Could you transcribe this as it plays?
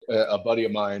a buddy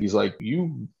of mine, he's like,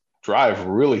 you drive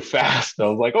really fast. I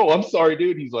was like, oh, I'm sorry,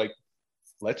 dude. He's like,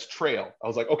 let's trail. I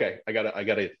was like, okay, I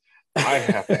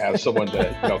have to have someone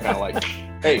to, kind of like,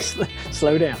 hey,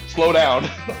 slow down.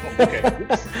 Okay.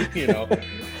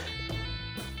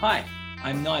 Hi,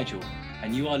 I'm Nigel,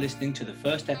 and you are listening to the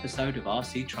first episode of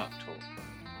RC Truck Talk.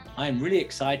 I am really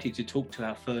excited to talk to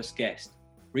our first guest,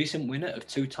 recent winner of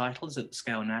 2 titles at the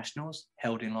Scale Nationals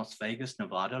held in Las Vegas,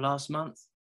 Nevada last month,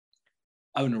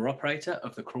 owner-operator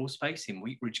of the Crawl Space in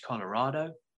Wheat Ridge,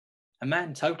 Colorado, a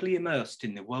man totally immersed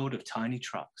in the world of tiny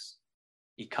trucks,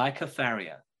 Ikaika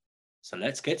Faria. So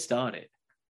let's get started.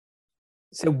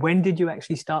 So when did you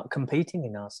actually start competing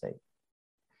in RC?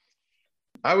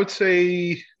 I would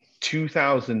say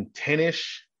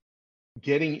 2010-ish.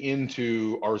 Getting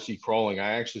into RC crawling,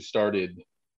 I actually started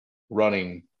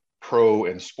running pro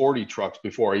and sporty trucks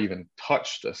before I even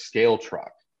touched a scale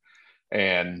truck.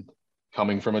 And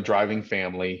coming from a driving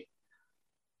family,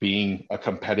 being a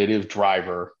competitive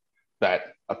driver, that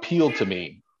appealed to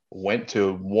me. Went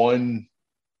to one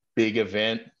big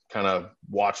event, kind of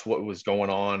watched what was going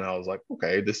on. I was like,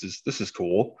 okay, this is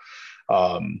cool.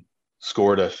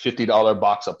 Scored a $50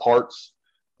 box of parts,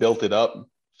 built it up,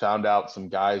 found out some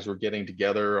guys were getting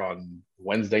together on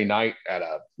Wednesday night at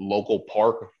a local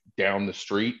park down the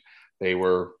street. They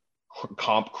were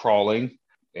comp crawling,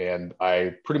 and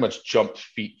I pretty much jumped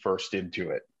feet first into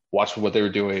it. Watched what they were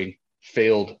doing,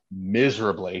 failed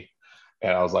miserably,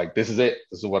 and I was like, "This is it.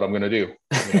 This is what I'm going to do."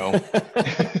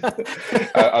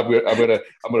 I'm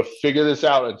gonna figure this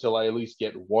out until I at least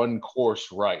get one course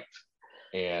right,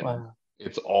 and wow.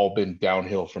 It's all been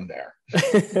downhill from there.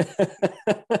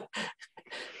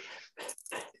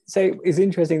 So it's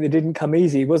interesting that it didn't come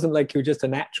easy. It wasn't like you were just a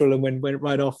natural and went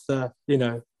right off the,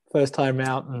 first time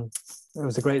out and it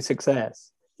was a great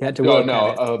success. You had to work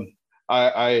at it.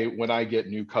 I when I get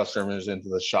new customers into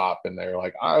the shop and they're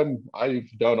like, I've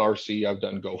done RC, I've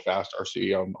done Go Fast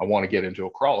RC, I want to get into a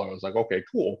crawler. I was like, okay,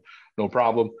 cool, no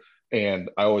problem.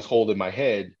 And I always hold in my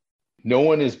head, no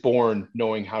one is born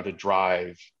knowing how to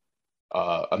drive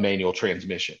a manual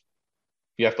transmission.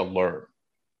 You have to learn.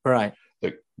 Right.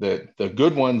 The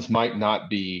good ones might not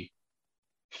be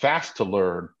fast to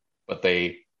learn, but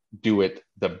they do it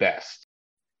the best.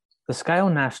 The Scale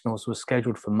Nationals was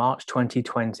scheduled for March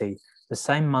 2020, the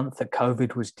same month that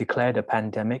COVID was declared a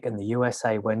pandemic and the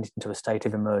USA went into a state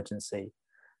of emergency.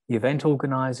 The event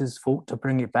organizers fought to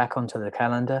bring it back onto the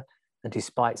calendar, and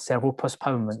despite several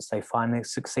postponements, they finally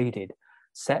succeeded.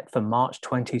 Set for March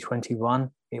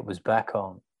 2021, it was back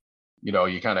on.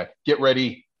 You kind of get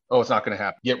ready. Oh, it's not going to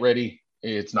happen. Get ready.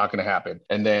 It's not going to happen.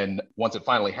 And then once it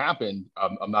finally happened,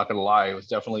 I'm not going to lie, it was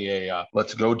definitely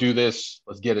let's go do this.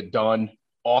 Let's get it done.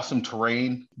 Awesome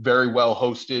terrain, very well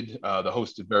hosted. The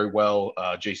host did very well.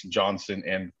 Jason Johnson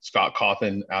and Scott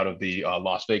Cawthon out of the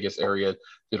Las Vegas area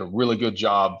did a really good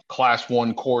job. Class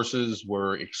 1 courses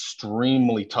were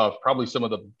extremely tough, probably some of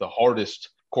the hardest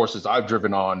courses I've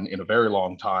driven on in a very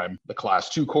long time. The Class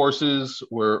 2 courses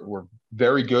were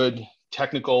very good.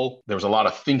 Technical. There was a lot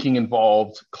of thinking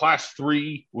involved. Class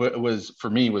 3 was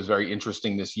very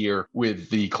interesting this year, with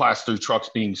the Class 3 trucks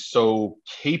being so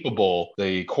capable.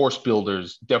 The course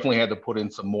builders definitely had to put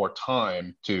in some more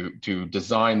time to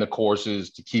design the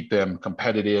courses, to keep them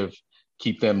competitive,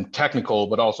 keep them technical,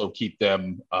 but also keep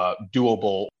them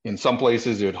doable. In some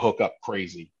places, it would hook up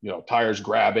crazy, tires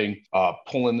grabbing,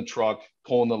 pulling the truck,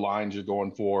 pulling the lines you're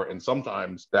going for. And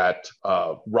sometimes that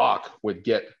rock would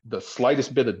get the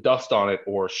slightest bit of dust on it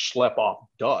or schlep off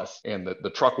dust, and the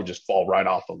truck would just fall right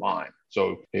off the line.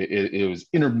 So it was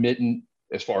intermittent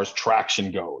as far as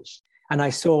traction goes. And I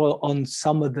saw on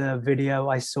some of the video,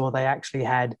 they actually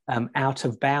had out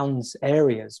of bounds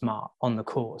areas marked on the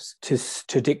course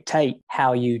to dictate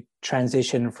how you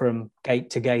transition from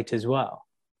gate to gate as well.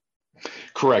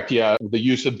 Correct. Yeah. The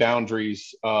use of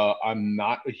boundaries. I'm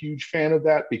not a huge fan of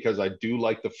that because I do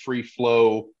like the free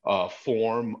flow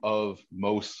form of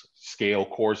most scale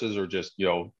courses, or just,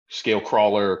 scale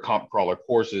crawler, comp crawler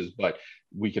courses. But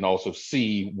we can also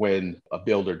see when a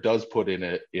builder does put in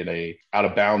a out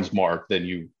of bounds mark, then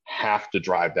you have to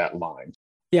drive that line.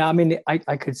 Yeah, I mean,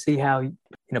 I could see how,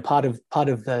 part of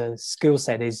the skill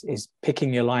set is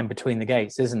picking your line between the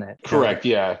gates, isn't it? Correct.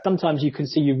 Yeah. Sometimes you can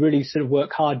see you really sort of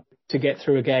work hard to get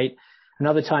through a gate, and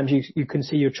other times you can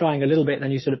see you're trying a little bit, and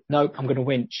then you sort of, nope, I'm going to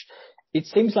winch. It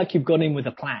seems like you've gone in with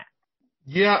a plan.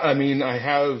 Yeah, I mean, I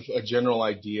have a general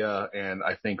idea, and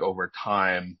I think over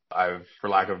time, I've, for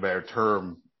lack of a better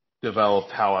term,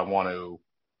 developed how I want to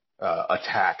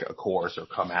attack a course or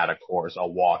come at a course.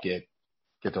 I'll walk it,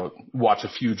 get to watch a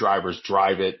few drivers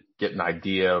drive it, get an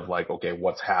idea of like, okay,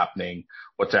 what's happening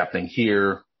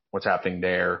here, what's happening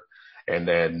there. And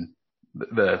then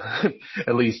the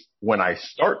at least when I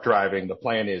start driving, the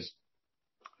plan is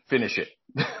finish it.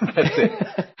 That's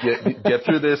it. Get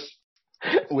through this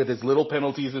with as little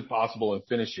penalties as possible and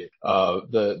finish it.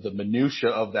 The minutia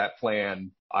of that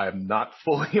plan, I'm not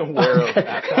fully aware of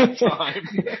at that time.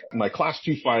 My Class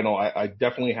 2 final, I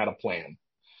definitely had a plan.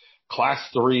 Class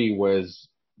 3 was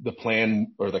the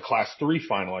plan, or the Class 3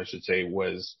 final, I should say,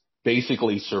 was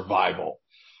basically survival.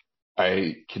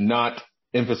 I cannot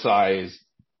emphasize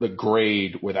the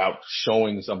grade without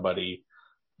showing somebody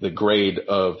the grade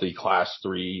of the Class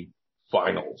 3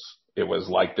 finals. It was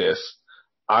like this.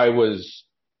 I was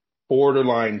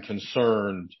borderline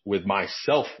concerned with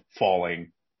myself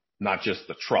falling, not just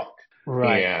the truck.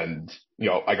 Right. And,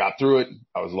 I got through it.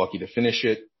 I was lucky to finish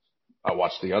it. I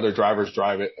watched the other drivers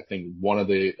drive it. I think one of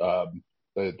the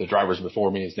drivers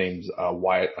before me, his name's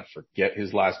Wyatt. I forget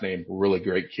his last name. Really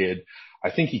great kid.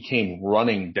 I think he came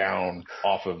running down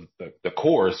off of the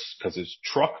course because his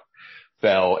truck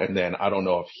fell. And then I don't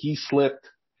know if he slipped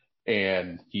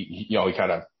and he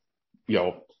kind of,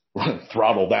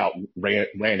 throttled out, ran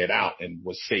it out and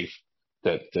was safe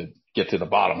to get to the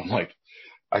bottom. I'm like,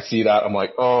 I see that. I'm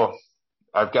like, oh,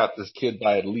 I've got this kid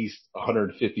by at least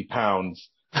 150 pounds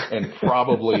and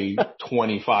probably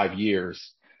 25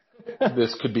 years.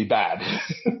 This could be bad.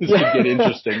 This could get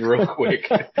interesting real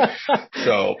quick.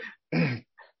 So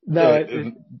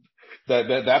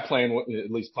that plan, at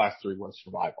least Class 3, was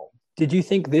survival. Did you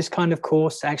think this kind of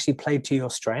course actually played to your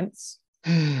strengths?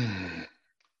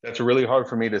 That's really hard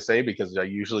for me to say because I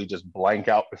usually just blank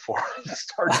out before I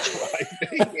start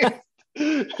driving.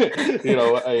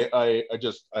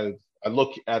 I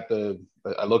look at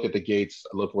the gates,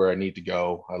 I look where I need to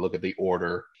go, I look at the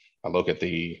order, I look at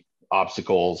the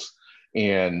obstacles,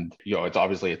 and it's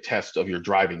obviously a test of your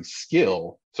driving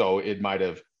skill. So it might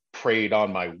have preyed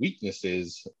on my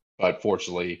weaknesses, but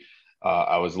fortunately,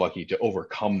 I was lucky to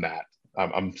overcome that.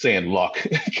 I'm saying luck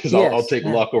because I'll take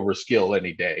luck over skill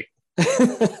any day.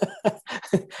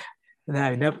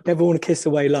 No, never want to kiss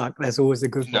away luck. That's always a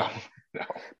good one. No.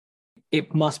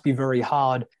 It must be very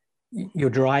hard. You're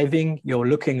driving, you're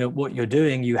looking at what you're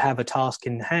doing, you have a task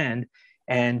in hand,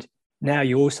 and now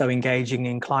you're also engaging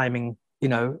in climbing,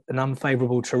 an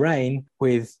unfavorable terrain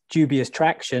with dubious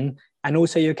traction, and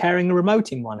also you're carrying a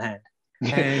remote in one hand.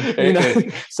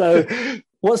 And, so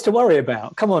what's to worry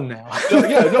about? Come on now.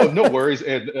 No worries.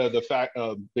 And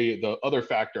the other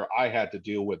factor I had to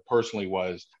deal with personally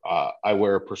was I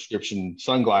wear prescription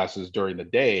sunglasses during the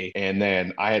day, and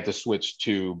then I had to switch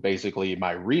to basically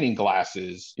my reading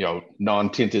glasses,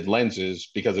 non-tinted lenses,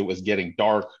 because it was getting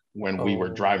dark when we were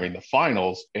driving the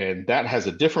finals, and that has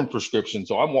a different prescription.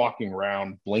 So I'm walking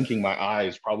around blinking my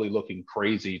eyes, probably looking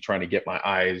crazy, trying to get my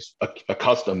eyes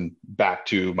accustomed back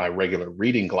to my regular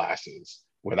reading glasses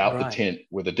without the tint,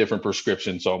 with a different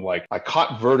prescription. So I'm like, I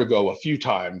caught vertigo a few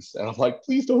times and I'm like,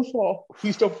 please don't fall,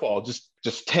 just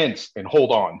tense and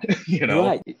hold on.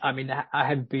 Right. I mean, I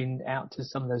have been out to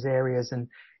some of those areas and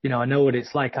I know what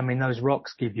it's like. I mean, those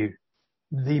rocks give you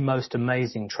the most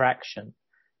amazing traction,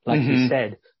 like you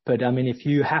said. But I mean, if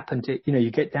you happen to, you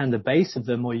get down the base of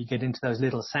them, or you get into those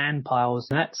little sand piles,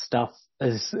 that stuff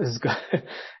is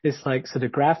it's like sort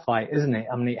of graphite, isn't it?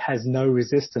 I mean, it has no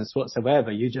resistance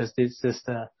whatsoever. It's just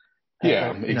exactly.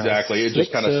 It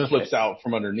just kind of slips out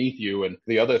from underneath you. And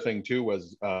the other thing too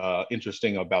was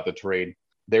interesting about the terrain.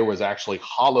 There was actually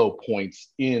hollow points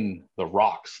in the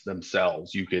rocks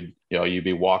themselves. You could, you'd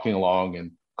be walking along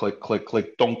and click, click,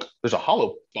 click, donk. There's a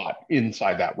hollow spot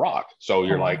inside that rock. So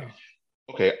you're like,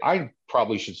 okay, I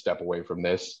probably should step away from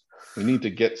this. We need to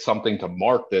get something to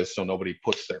mark this so nobody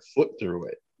puts their foot through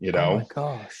it, Oh my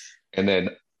gosh. And then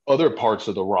other parts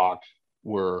of the rock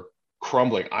were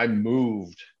crumbling. I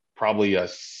moved probably a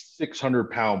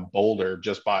 600-pound boulder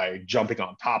just by jumping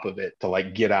on top of it to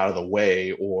get out of the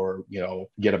way, or,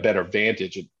 get a better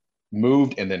vantage. It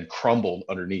moved and then crumbled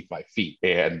underneath my feet.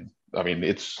 And I mean,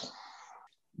 it's,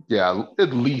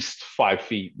 at least 5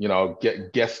 feet,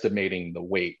 guesstimating the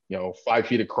weight, 5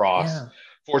 feet across. Yeah.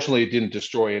 Fortunately, it didn't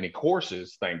destroy any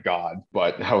courses, thank God.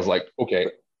 But I was like, okay,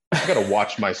 I got to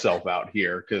watch myself out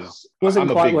here because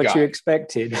wasn't quite what you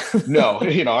expected. No,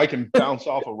 I can bounce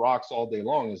off of rocks all day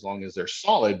long as they're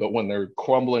solid. But when they're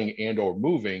crumbling and or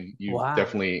moving, you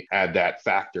definitely add that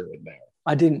factor in there.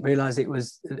 I didn't realize it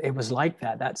was like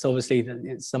that. That's obviously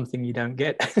it's something you don't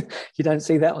get. You don't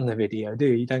see that on the video, do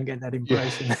you? You don't get that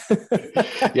impression.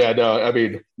 No, I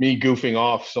mean, me goofing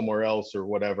off somewhere else or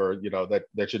whatever,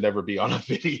 that should never be on a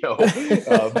video.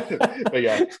 But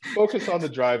yeah, focus on the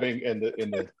driving and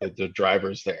the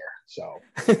drivers there. So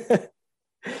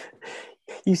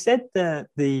You said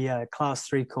the class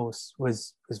 3 course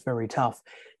was very tough.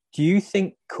 Do you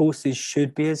think courses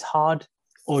should be as hard,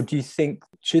 or do you think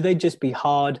should they just be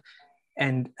hard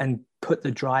and put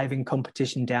the driving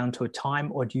competition down to a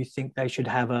time, or do you think they should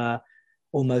have a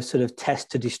almost sort of test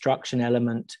to destruction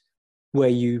element where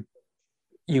you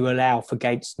allow for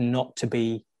gates not to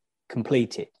be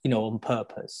completed, on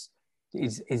purpose?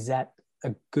 Is that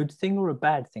a good thing or a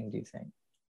bad thing, do you think?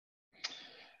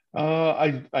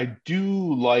 I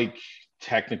do like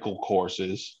technical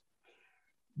courses.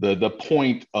 The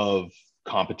point of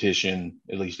competition,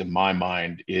 at least in my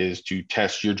mind, is to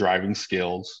test your driving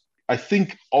skills. I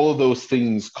think all of those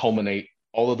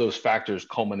factors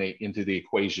culminate into the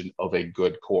equation of a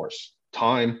good course.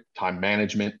 Time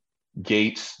management,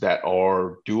 gates that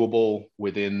are doable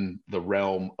within the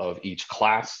realm of each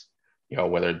class,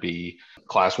 whether it be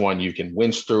class 1, you can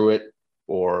winch through it,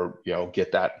 or,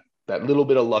 get that little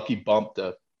bit of lucky bump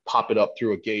to pop it up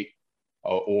through a gate,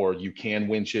 or you can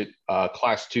winch it.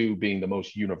 Class 2 being the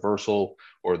most universal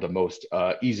or the most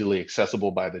easily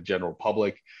accessible by the general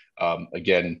public.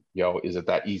 Again, is it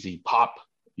that easy pop,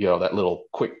 that little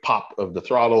quick pop of the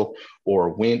throttle, or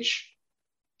winch?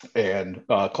 And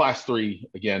class 3,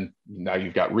 again, now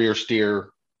you've got rear steer,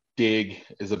 dig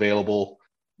is available,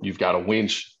 you've got a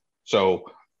winch. So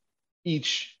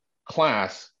each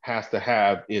class has to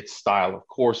have its style of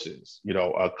courses.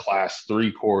 A class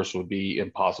 3 course would be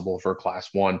impossible for class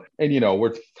 1. And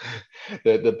we're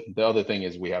the other thing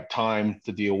is we have time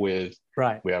to deal with.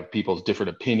 Right. We have people's different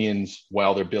opinions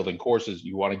while they're building courses.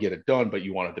 You want to get it done, but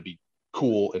you want it to be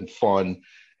cool and fun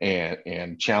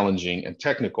and challenging and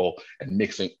technical, and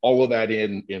mixing all of that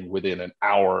in within an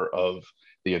hour of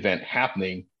the event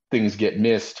happening. Things get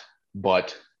missed,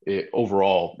 but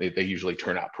overall they usually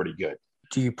turn out pretty good.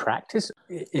 Do you practice?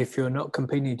 If you're not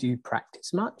competing, do you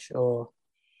practice much, or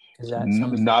is that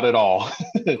something? Not at all?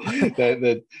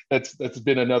 That's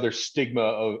been another stigma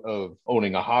of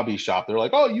owning a hobby shop. They're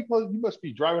like, oh, you must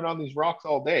be driving on these rocks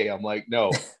all day. I'm like,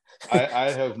 no,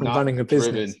 I have not running a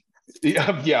business.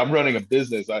 Yeah, I'm running a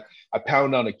business. I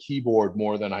pound on a keyboard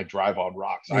more than I drive on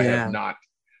rocks. I have not,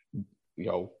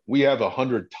 we have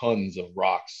 100 tons of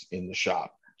rocks in the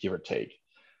shop, give or take.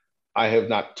 I have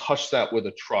not touched that with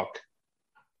a truck,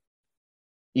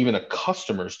 even a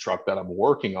customer's truck that I'm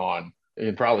working on,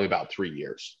 in probably about 3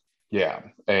 years. Yeah.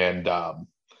 And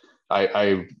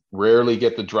I rarely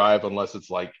get to drive unless it's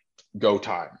like go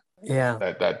time.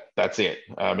 Yeah. That's it.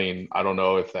 I mean, I don't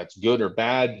know if that's good or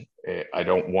bad. I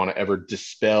don't want to ever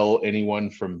dispel anyone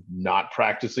from not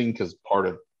practicing, because part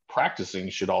of practicing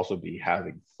should also be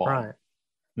having fun. Right.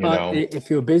 But if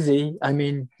you're busy, I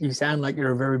mean, you sound like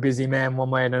you're a very busy man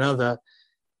one way and another.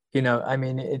 I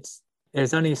mean,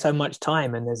 there's only so much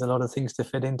time, and there's a lot of things to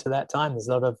fit into that time. There's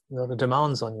a lot of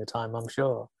demands on your time, I'm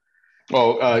sure.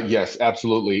 Oh, yes,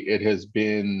 absolutely. It has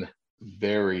been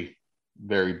very,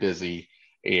 very busy.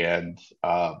 And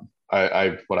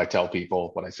what I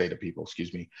say to people,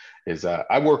 is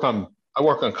I work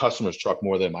on customers' truck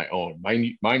more than my own.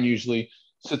 Mine usually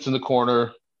sits in the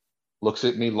corner, looks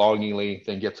at me longingly,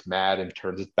 then gets mad and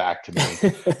turns its back to me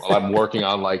while I'm working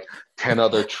on like 10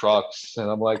 other trucks. And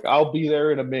I'm like, I'll be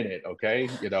there in a minute. Okay.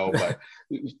 But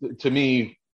to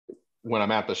me, when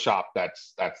I'm at the shop,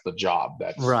 that's the job.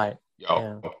 That's right.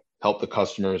 Help the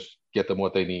customers, get them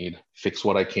what they need, fix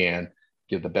what I can,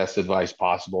 give the best advice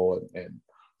possible. And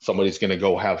somebody's going to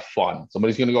go have fun.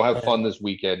 Somebody's going to go have fun this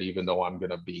weekend, even though I'm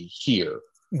going to be here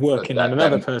working on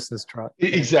another person's truck.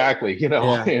 Exactly.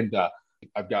 And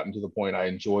I've gotten to the point I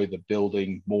enjoy the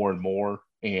building more and more,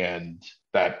 and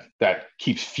that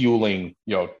keeps fueling,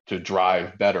 to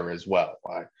drive better as well.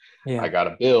 I got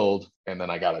to build, and then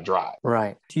I got to drive.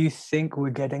 Right. Do you think we're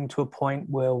getting to a point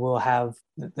where we'll have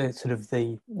the sort of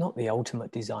not the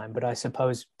ultimate design, but I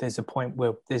suppose there's a point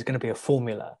where there's going to be a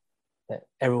formula that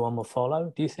everyone will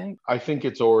follow? Do you think? I think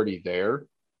it's already there.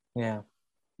 Yeah.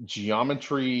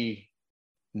 Geometry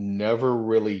never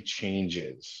really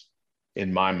changes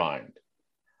in my mind.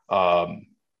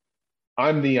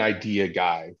 I'm the idea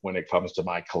guy when it comes to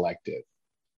my collective.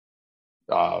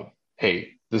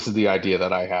 Hey, this is the idea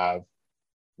that I have.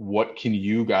 What can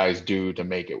you guys do to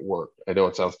make it work? I know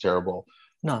it sounds terrible.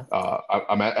 No.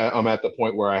 I'm at the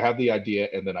point where I have the idea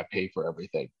and then I pay for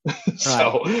everything.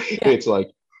 So it's like,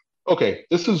 okay,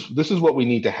 this is what we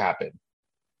need to happen.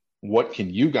 What can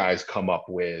you guys come up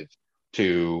with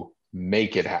to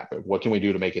make it happen? What can we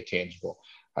do to make it tangible?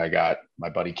 I got my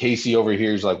buddy Casey over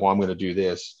here. He's like, well, I'm going to do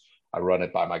this. I run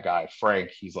it by my guy,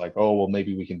 Frank. He's like, oh, well,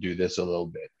 maybe we can do this a little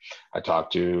bit. I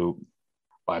talked to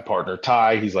my partner,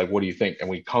 Ty. He's like, what do you think? And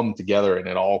we come together and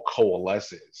it all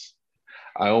coalesces.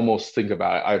 I almost think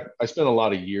about it. I spent a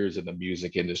lot of years in the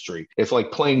music industry. It's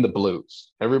like playing the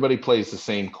blues. Everybody plays the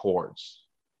same chords,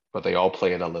 but they all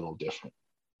play it a little different.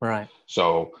 Right.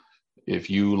 So if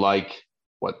you like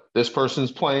what this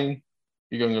person's playing,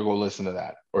 you're going to go listen to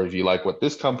that. Or if you like what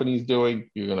this company's doing,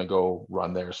 you're going to go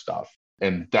run their stuff.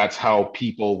 And that's how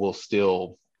people will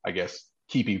still, I guess,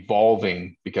 keep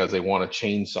evolving because they want to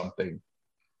change something.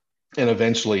 And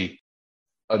eventually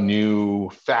a new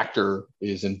factor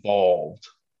is involved.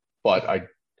 But I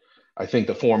think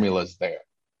the formula is there.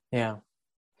 Yeah.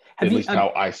 At least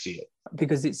how I see it.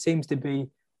 Because it seems to be,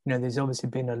 there's obviously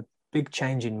been a big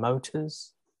change in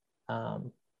motors.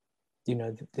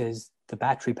 There's the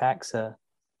battery packs are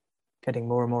getting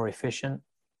more and more efficient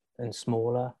and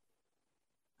smaller.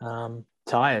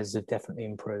 Tires have definitely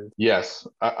improved. Yes,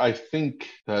 I think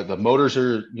the motors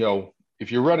are,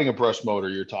 if you're running a brush motor,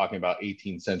 you're talking about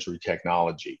 18th century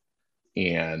technology.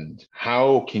 And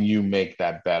how can you make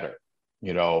that better?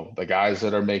 The guys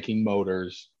that are making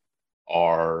motors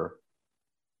are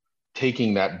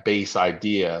taking that base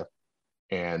idea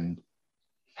and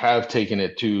have taken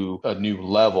it to a new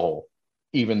level,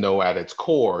 even though at its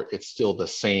core, it's still the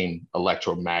same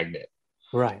electromagnet.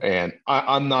 Right. And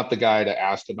I'm not the guy to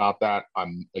ask about that.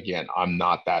 I'm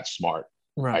not that smart.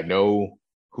 Right. I know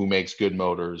who makes good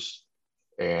motors,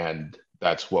 and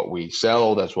that's what we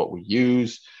sell. That's what we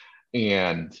use.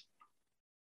 And,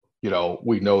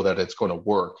 we know that it's going to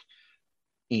work.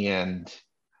 And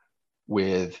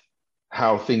with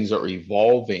how things are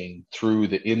evolving through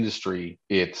the industry,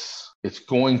 it's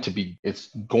going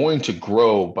to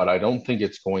grow, but I don't think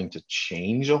it's going to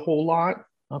change a whole lot.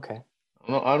 Okay.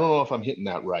 I don't know if I'm hitting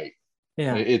that right.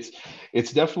 Yeah. It's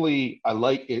definitely, I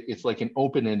like it. It's like an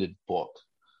open-ended book.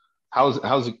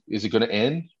 Is it going to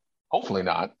end? Hopefully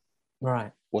not.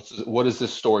 Right. What is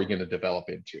this story going to develop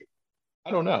into?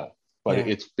 I don't know, but Yeah.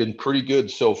 it's been pretty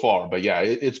good so far. But yeah,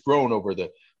 it's grown over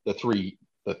the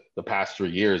past 3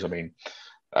 years. I mean,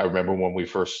 I remember when we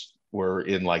first were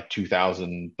in like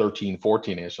 2013,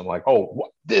 14-ish. I'm like, oh,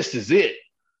 this is it.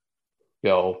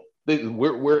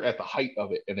 We're at the height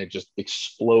of it, and it just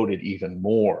exploded even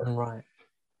more. Right.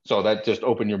 So that just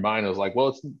opened your mind. I was like, well,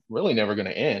 it's really never going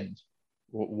to end.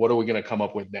 What are we going to come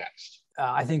up with next?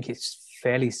 I think it's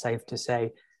fairly safe to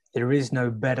say there is no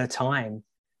better time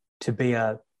to be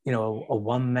a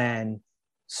one-man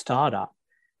startup.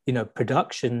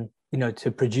 Production,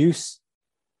 to produce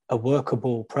a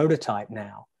workable prototype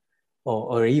now,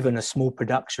 or even a small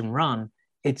production run,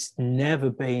 it's never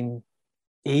been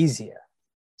easier.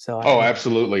 So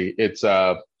absolutely. It's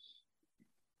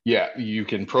you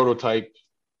can prototype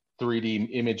 3D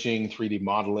imaging, 3D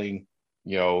modeling.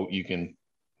 You can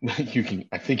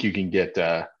I think you can get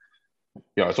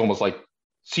it's almost like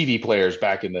CD players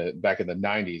back in the 90s. Back in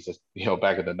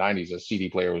the 90s, a CD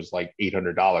player was like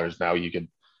 $800. Now you can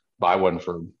buy one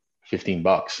for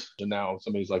 $15. And now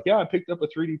somebody's like, yeah, I picked up a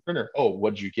 3D printer. Oh,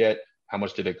 what'd you get? How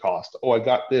much did it cost? Oh, I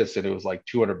got this, and it was like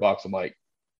 $200. I'm like,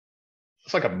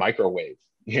 it's like a microwave,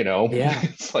 Yeah.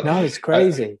 It's like, no, it's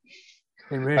crazy.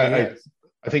 It really is.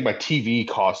 I think my TV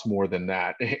costs more than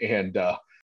that. And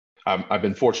I've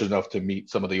been fortunate enough to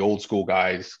meet some of the old school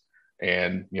guys,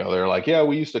 and they're like, yeah,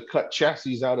 we used to cut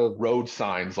chassis out of road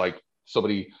signs. Like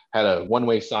somebody had a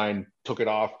one-way sign, took it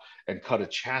off, and cut a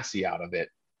chassis out of it.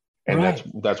 And right.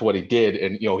 that's what he did.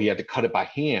 And he had to cut it by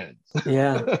hand.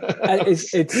 Yeah.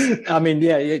 it's I mean,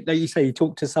 yeah, like you say, you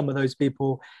talk to some of those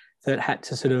people that had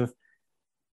to sort of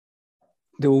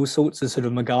do all sorts of sort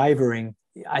of MacGyvering.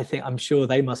 I'm sure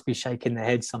they must be shaking their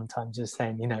heads sometimes, just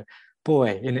saying,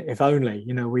 boy, if only,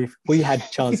 we had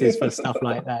chances for stuff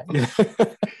like that.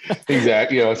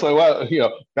 Exactly. It's like, well,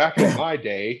 back in my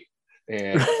day,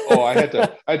 and I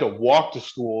had to walk to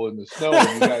school in the snow,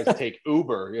 and you guys take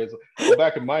Uber. Well,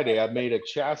 back in my day, I made a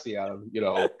chassis out of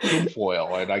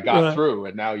tinfoil, and I got through.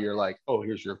 And now you're like, oh,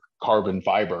 here's your carbon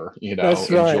fiber. That's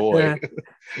right. Enjoy. Yeah.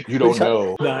 You don't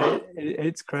know. No,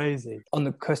 it's crazy. On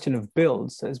the question of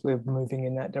builds, as we're moving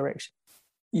in that direction,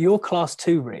 your Class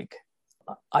 2 rig,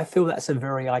 I feel that's a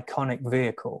very iconic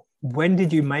vehicle. When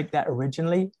did you make that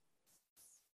originally?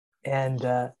 And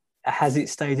has it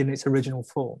stayed in its original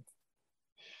form?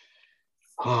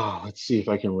 Let's see if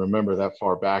I can remember that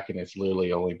far back, and it's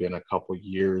literally only been a couple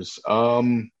years.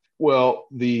 Well,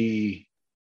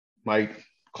 my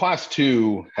Class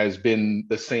 2 has been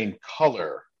the same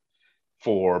color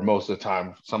for most of the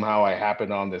time. Somehow I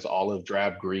happened on this olive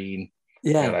drab green.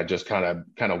 Yeah. And I just kind of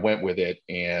went with it.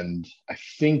 And I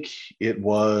think it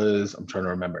was, I'm trying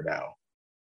to remember now,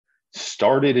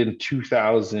 started in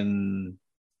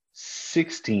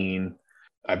 2016.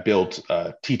 I built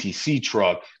a TTC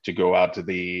truck to go out to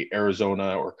the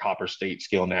Arizona or Copper State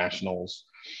Scale Nationals,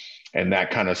 and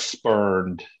that kind of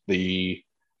spurned the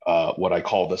what I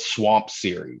call the Swamp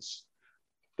Series.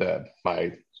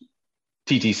 My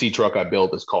TTC truck I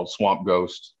built is called Swamp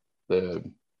Ghost. The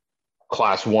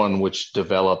Class 1, which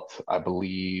developed, I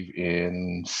believe,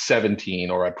 in 17,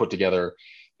 or I put together,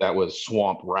 that was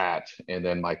Swamp Rat. And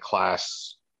then my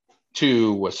Class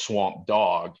 2 was Swamp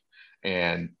Dog.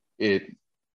 And it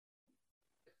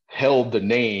held the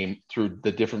name through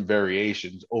the different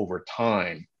variations over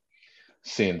time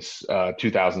since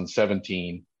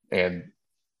 2017. And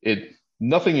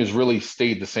nothing has really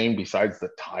stayed the same besides the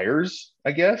tires,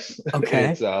 I guess.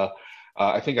 Okay. It's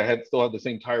I think I still have the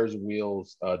same tires and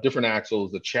wheels, different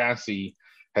axles. The chassis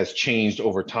has changed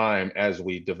over time as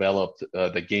we developed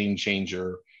the Game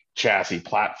Changer chassis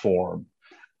platform,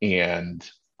 and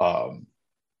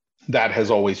that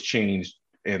has always changed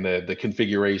in the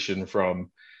configuration from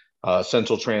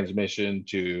central transmission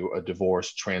to a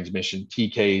divorced transmission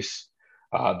T-case.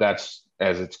 That's,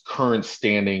 as its current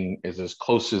standing, is as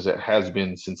close as it has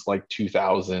been since like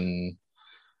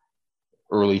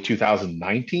early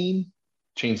 2019.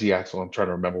 Changed the axle. I'm trying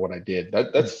to remember what I did.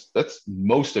 That's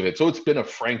most of it. So it's been a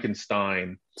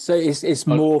Frankenstein. So it's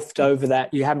morphed over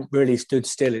that. You haven't really stood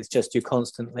still. It's just you're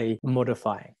constantly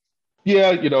modifying.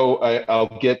 Yeah,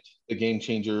 I'll get the Game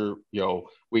Changer.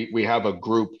 We have a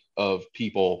group of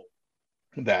people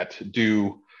that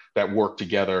work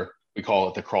together. We call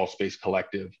it the Crawl Space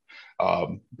Collective.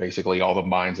 Basically, all the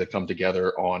minds that come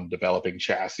together on developing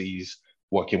chassis.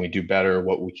 What can we do better?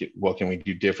 What can we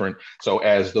do different? So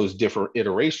as those different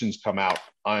iterations come out,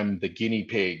 I'm the guinea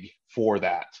pig for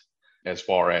that. As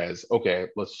far as, okay,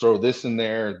 let's throw this in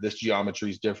there. This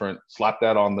geometry is different. Slap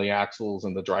that on the axles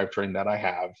and the drivetrain that I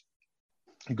have.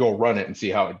 Go run it and see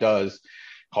how it does.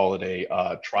 Call it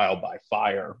a trial by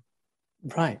fire.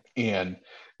 Right. And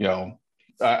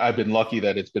I've been lucky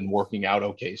that it's been working out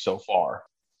okay so far.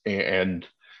 And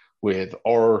with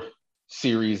our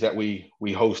series that we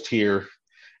host here,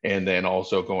 and then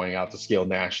also going out to Scale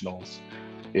Nationals,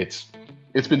 it's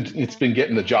been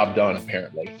getting the job done,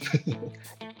 apparently.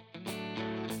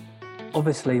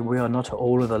 Obviously, we are not at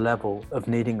all of the level of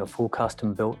needing a full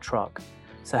custom built truck.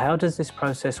 So how does this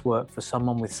process work for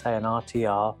someone with, say, an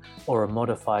RTR or a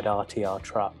modified RTR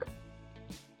truck?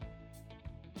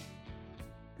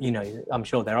 I'm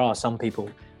sure there are some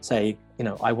people say,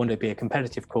 I want to be a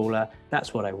competitive crawler.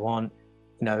 That's what I want.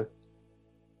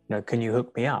 Can you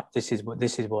hook me up? This is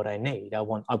what I need. I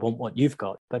want what you've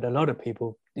got. But a lot of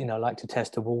people, like to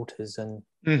test the waters, and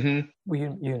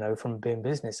from being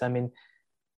business, I mean,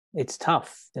 it's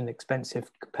tough. An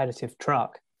expensive competitive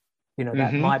truck,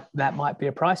 that might be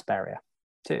a price barrier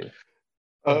too.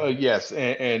 Yes,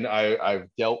 and I've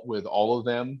dealt with all of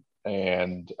them,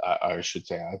 and I should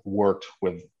say I've worked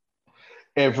with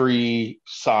every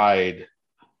side,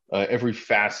 every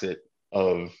facet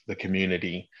of the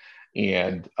community.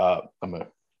 And I'm going to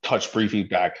touch briefly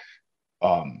back.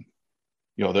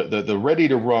 The ready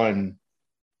to run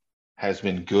has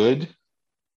been good.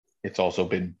 It's also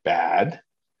been bad.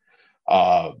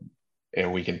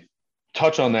 And we can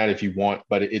touch on that if you want,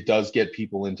 but it does get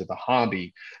people into the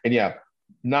hobby. And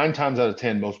 9 times out of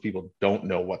 10, most people don't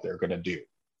know what they're going to do.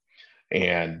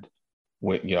 And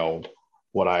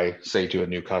what I say to a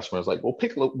new customer is like, well,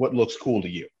 pick what looks cool to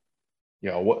you.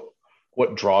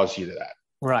 What draws you to that.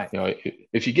 Right.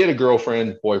 If you get a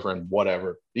girlfriend, boyfriend,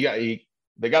 whatever, they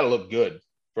got to look good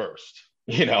first.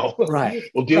 Right.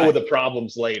 We'll deal with the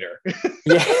problems later.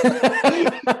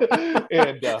 Yeah.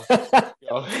 And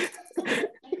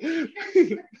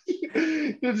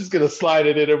you're just gonna slide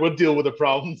it in, and we'll deal with the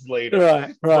problems later.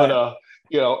 Right. But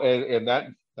and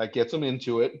that gets them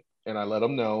into it, and I let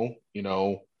them know,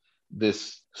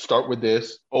 start with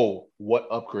this. Oh, what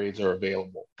upgrades are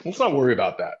available? Let's not worry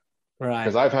about that. Right.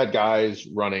 Because I've had guys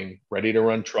running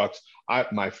ready-to-run trucks.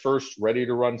 My first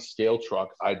ready-to-run scale truck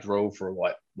I drove for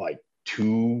like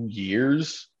 2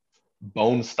 years,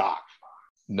 bone stock,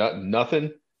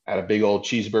 nothing. Had a big old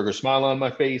cheeseburger smile on my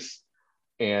face,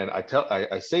 and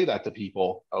I say that to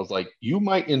people. I was like, you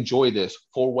might enjoy this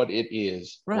for what it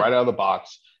is, right out of the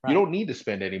box. Right. You don't need to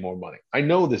spend any more money. I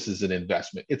know this is an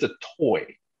investment. It's a toy,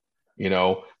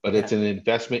 but it's an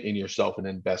investment in yourself, an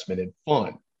investment in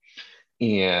fun.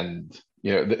 And,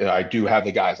 I do have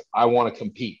the guys, I want to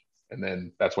compete. And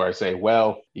then that's where I say,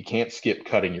 well, you can't skip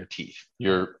cutting your teeth.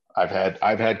 I've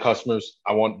had customers,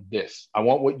 I want this. I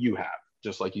want what you have,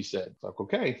 just like you said. It's like,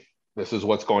 okay, this is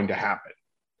what's going to happen.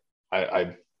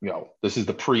 This is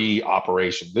the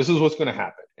pre-operation. This is what's going to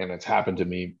happen. And it's happened to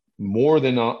me more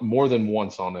than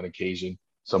once on an occasion.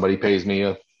 Somebody pays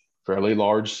me fairly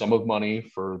large sum of money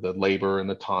for the labor and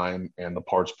the time and the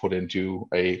parts put into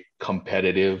a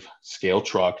competitive scale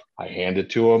truck. I hand it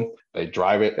to them, they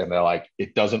drive it, and they're like,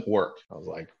 it doesn't work. I was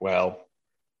like, well,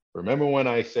 remember when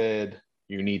I said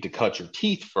you need to cut your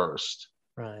teeth first?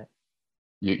 Right.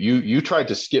 You tried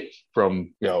to skip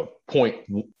from point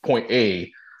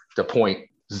A to point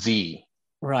Z.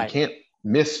 Right. You can't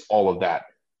miss all of that.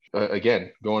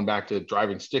 Again, going back to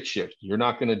driving stick shift, you're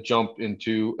not going to jump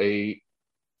into a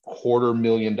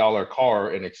 $250,000 car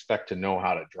and expect to know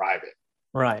how to drive it.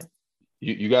 Right.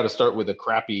 You got to start with a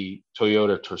crappy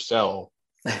Toyota Tercel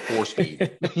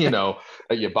 4-speed,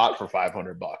 that you bought for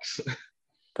 $500.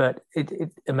 But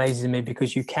it amazes me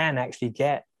because you can actually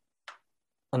get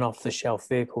an off-the-shelf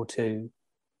vehicle to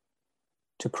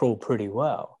crawl pretty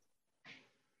well.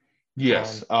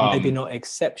 Yes, maybe not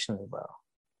exceptionally well.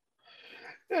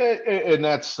 And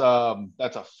that's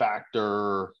a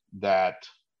factor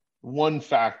one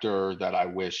factor that I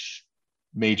wish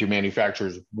major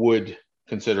manufacturers would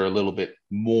consider a little bit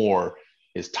more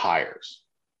is tires.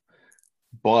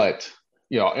 But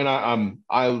and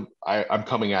I'm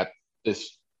coming at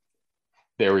this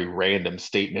very random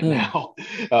statement now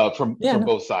from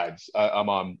both sides. I'm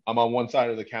on one side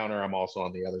of the counter. I'm also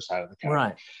on the other side of the counter.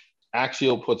 Right.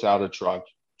 Axial puts out a truck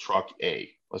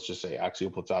A. Let's just say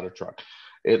Axial puts out a truck.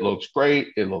 It looks great.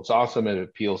 It looks awesome. It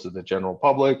appeals to the general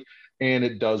public, and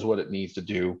it does what it needs to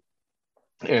do.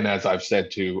 And as I've said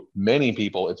to many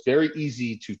people, it's very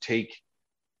easy to take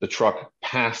the truck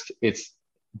past its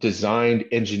designed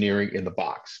engineering in the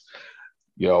box.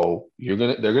 They're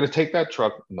gonna take that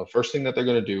truck, and the first thing that they're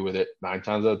gonna do with it, 9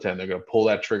 times out of 10, they're gonna pull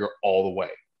that trigger all the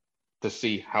way to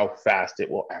see how fast it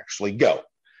will actually go.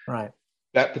 Right.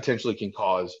 That potentially can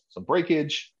cause some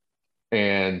breakage,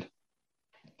 and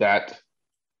that,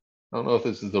 I don't know if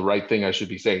this is the right thing I should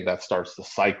be saying, that starts the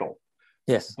cycle.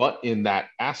 Yes. But in that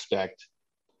aspect,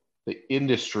 the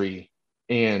industry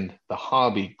and the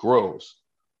hobby grows.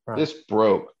 Right. This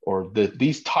broke, or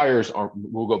these tires aren't,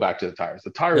 we'll go back to the tires.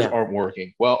 The tires aren't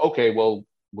working. Well, okay,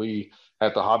 we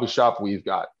at the hobby shop, we've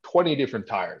got 20 different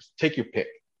tires. Take your pick.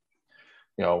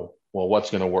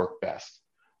 What's going to work best?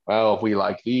 Well, if we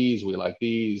like these, we like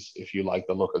these. If you like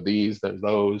the look of these, there's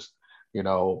those,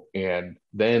 and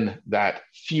then that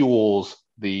fuels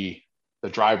the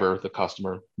driver, the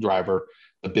customer, driver,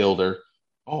 the builder.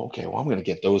 Oh, okay, well, I'm going to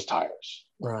get those tires.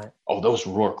 Right. Oh, those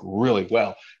work really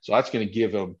well. So that's going to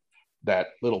give them that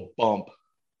little bump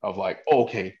of like, oh,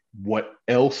 okay, what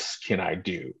else can I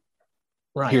do?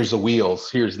 Right. Here's the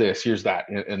wheels. Here's this. Here's that.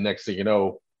 And next thing you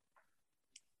know,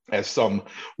 as some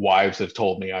wives have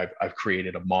told me, I've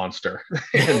created a monster.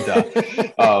 And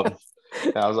I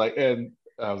was like,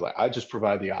 I just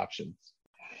provide the options.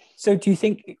 So do you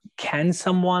think, can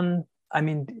someone,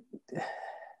 in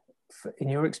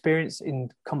your experience in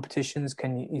competitions,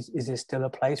 is there still a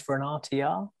place for an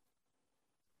RTR?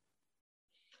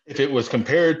 If it was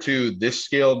compared to this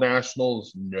scale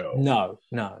nationals, no.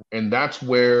 And that's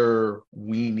where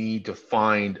we need to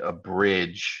find a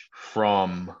bridge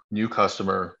from new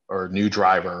customer or new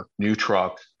driver, new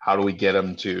truck. How do we get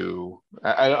them to,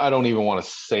 I don't even want to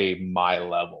say my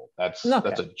level. That's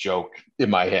a joke in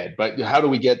my head. But how do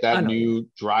we get that new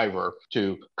driver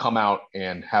to come out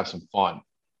and have some fun?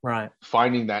 Right.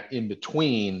 Finding that in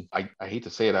between, I hate to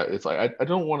say it. It's like, I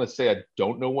don't want to say I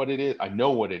don't know what it is. I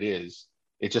know what it is.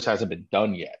 It just hasn't been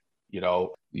done yet.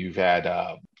 You've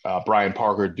had Brian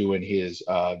Parker doing his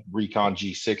Recon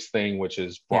G6 thing, which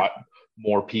has brought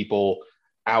more people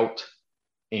out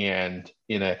and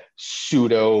in a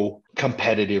pseudo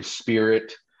competitive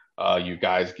spirit. You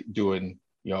guys doing,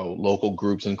 local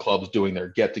groups and clubs doing their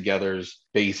get-togethers,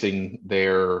 basing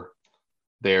the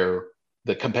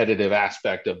competitive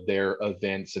aspect of their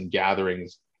events and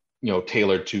gatherings,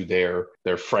 tailored to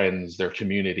their friends, their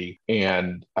community.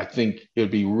 And I think it would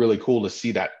be really cool to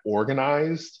see that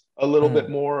organized a little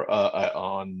bit more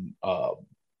on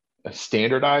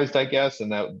standardized, I guess.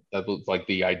 And that was like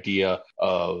the idea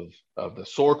of the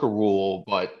Sorka rule,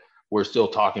 but we're still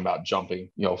talking about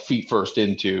jumping, feet first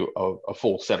into a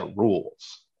full set of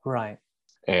rules. Right.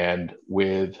 And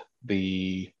with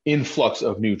the influx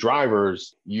of new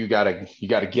drivers, you gotta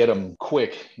get them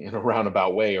quick in a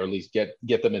roundabout way, or at least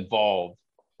get them involved.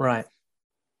 Right.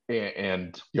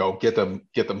 And get them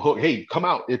hooked. Hey, come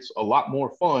out. It's a lot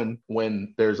more fun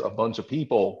when there's a bunch of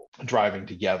people driving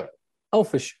together. Oh,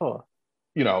 for sure.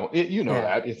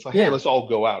 That it's like, hey, let's all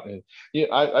go out. And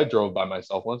I drove by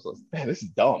myself once. Man, this is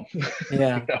dumb.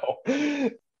 Yeah.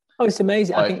 Oh, it's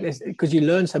amazing. I think this, because you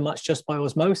learn so much just by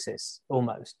osmosis,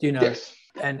 almost. Yes.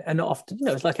 And often,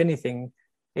 it's like anything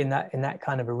in that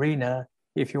kind of arena.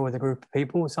 If you're with a group of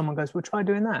people, someone goes, "Well, try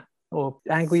doing that." or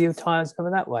angle your tires over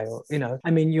that way, or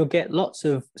I mean, you'll get lots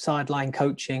of sideline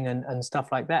coaching and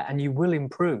stuff like that, and you will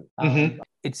improve.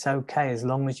 It's okay as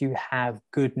long as you have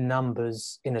good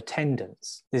numbers in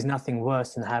attendance. There's nothing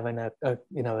worse than having an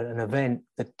event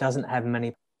that doesn't have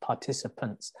many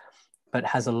participants but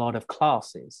has a lot of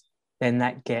classes. Then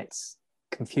that gets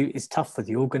confused. It's tough for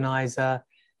the organizer.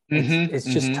 It's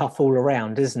just tough all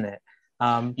around, isn't it?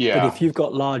 But if you've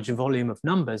got large volume of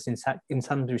numbers, in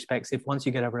some respects, if once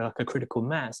you get over like a critical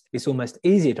mass, it's almost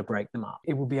easier to break them up.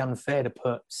 It would be unfair to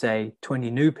put, say,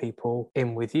 20 new people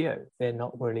in with you. They're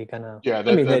not really going to,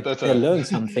 they'll learn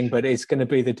something, but it's going to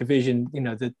be the division,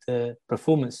 the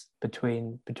performance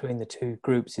between the two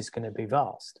groups is going to be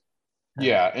vast.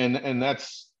 And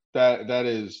that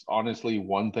is honestly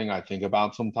one thing I think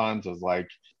about sometimes is like,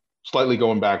 slightly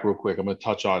going back real quick, I'm going to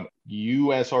touch on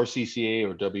USRCCA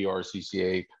or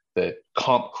WRCCA, the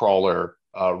comp crawler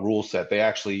rule set. They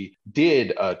actually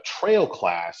did a trail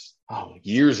class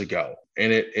years ago,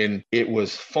 and it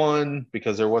was fun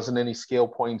because there wasn't any scale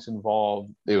points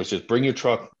involved. It was just bring your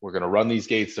truck. We're going to run these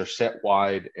gates. They're set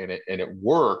wide, and it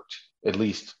worked. At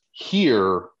least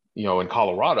here, in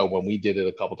Colorado, when we did it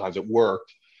a couple times, it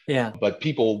worked. Yeah. But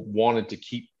people wanted to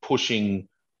keep pushing.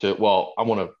 I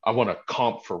want to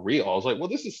comp for real. I was like, well,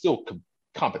 this is still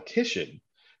competition.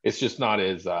 It's just not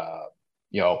as,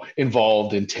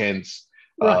 involved, intense,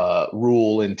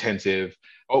 rule intensive.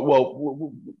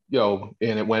 And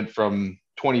it went from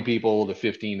 20 people to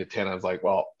 15 to 10. I was like,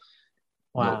 well,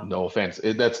 wow. No offense.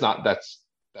 That's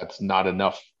not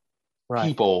enough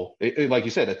people. Like you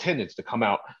said, attendance to come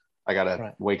out. I got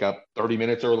to wake up 30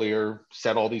 minutes earlier,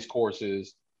 set all these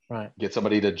courses. Get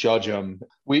somebody to judge them.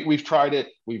 We've tried it.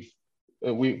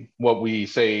 What we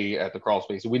say at the crawl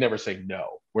space, we never say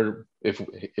no.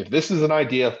 If this is an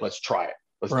idea, let's try it.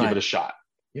 Let's give it a shot.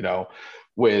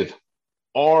 With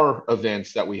our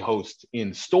events that we host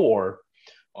in store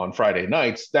on Friday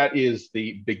nights, that is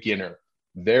the beginner.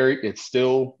 It's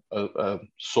still a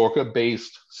SORCA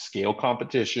based scale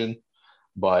competition,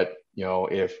 but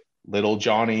if little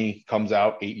Johnny comes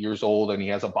out 8 years old and he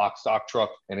has a box stock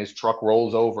truck and his truck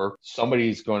rolls over,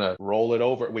 somebody's going to roll it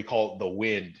over. We call it the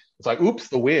wind. It's like, oops,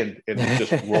 the wind, and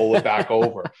just roll it back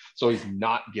over. So he's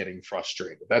not getting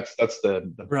frustrated. That's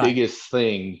the biggest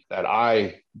thing that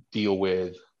I deal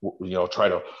with, try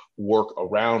to work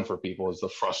around for people is the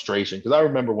frustration. Because I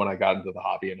remember when I got into the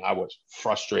hobby and I was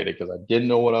frustrated because I didn't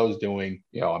know what I was doing.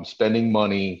 I'm spending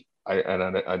money.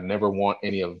 I never want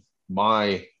any of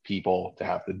my people to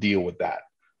have to deal with that,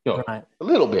 a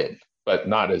little bit, but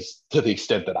not as to the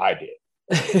extent that I did.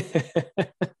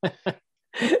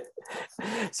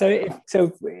 So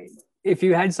if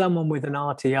you had someone with an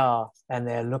RTR and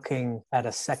they're looking at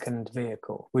a second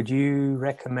vehicle, would you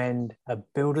recommend a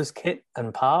builder's kit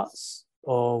and parts,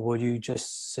 or would you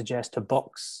just suggest a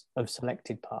box of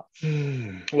selected parts?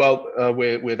 Well,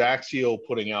 with Axial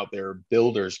putting out their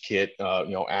builder's kit,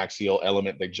 Axial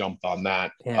Element, they jumped on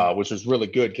that, which was really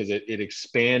good because it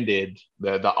expanded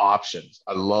the options.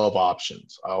 I love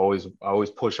options. I always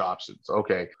push options.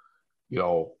 Okay,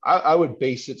 I would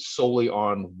base it solely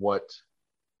on what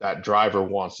that driver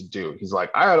wants to do. He's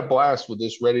like, I had a blast with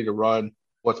this, ready to run.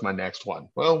 What's my next one?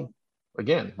 Well,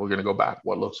 again, we're going to go back.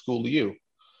 What looks cool to you?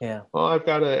 Yeah. Well, I've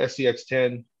got a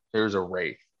SCX10. Here's a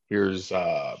Wraith. Here's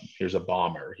a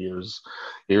Bomber. Here's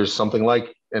something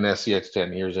like an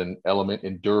SCX10. Here's an Element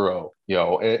Enduro.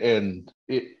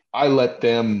 I let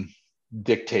them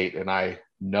dictate and I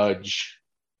nudge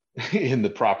in the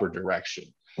proper direction.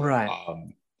 Right.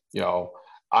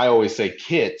 I always say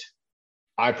kit.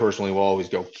 I personally will always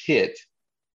go kit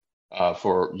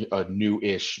for a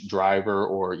new-ish driver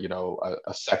or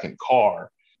a second car.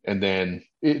 And then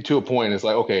to a point, it's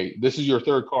like, okay, this is your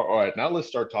third car. All right, now let's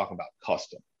start talking about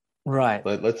custom. Right.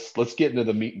 Let's get into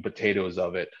the meat and potatoes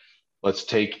of it. Let's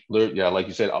take, like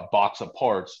you said, a box of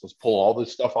parts. Let's pull all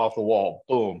this stuff off the wall.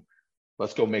 Boom.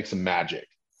 Let's go make some magic.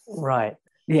 Right.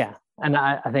 Yeah. And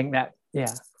I think that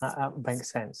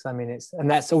makes sense. I mean,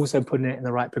 that's also putting it in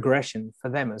the right progression for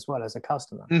them as well as a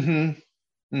customer.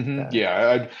 Mm-hmm. Mm-hmm.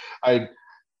 Yeah.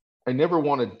 I never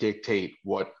want to dictate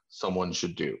what someone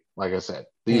should do. Like I said,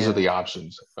 these are the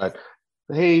options, but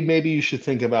hey, maybe you should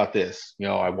think about this.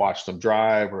 I watched them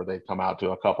drive or they come out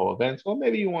to a couple events. Well,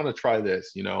 maybe you want to try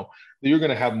this, you're going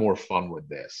to have more fun with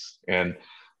this. And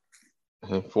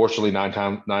fortunately, 9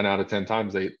 out of 10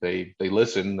 times they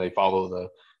listen, they follow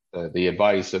the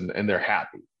advice and they're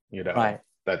happy, Right.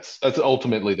 That's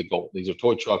ultimately the goal. These are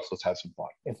toy trucks. Let's have some fun.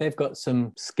 If they've got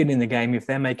some skin in the game, if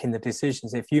they're making the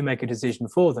decisions, if you make a decision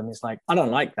for them, it's like, I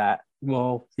don't like that.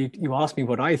 well, you asked me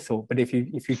what I thought, but if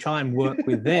you try and work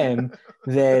with them,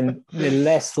 then they're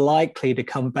less likely to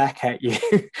come back at you.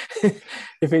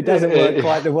 If it doesn't work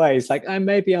quite the way, it's like,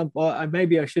 maybe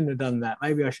I shouldn't have done that.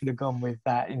 Maybe I should have gone with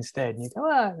that instead. And you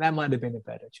go, that might have been a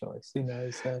better choice, you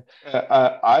know. So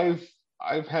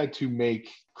I've had to make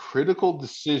critical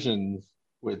decisions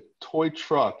with toy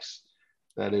trucks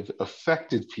that have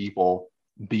affected people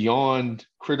beyond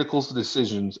critical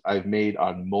decisions I've made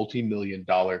on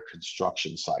multi-million-dollar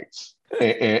construction sites.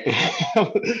 And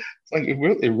it's like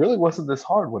it really wasn't this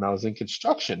hard when I was in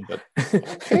construction, but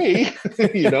okay,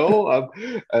 you know,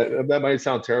 that might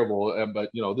sound terrible, but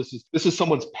you know, this is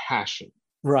someone's passion.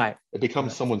 Right. It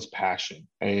becomes someone's passion,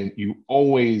 and you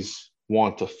always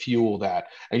want to fuel that,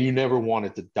 and you never want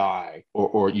it to die,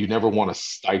 or you never want to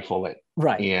stifle it.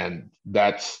 Right. And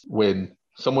that's when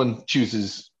someone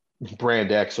chooses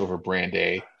brand X over brand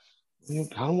A. I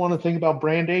don't want to think about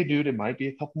brand A, dude. It might be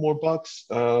a couple more bucks.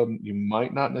 You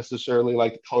might not necessarily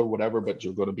like the color, whatever, but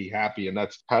you're going to be happy. And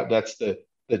that's the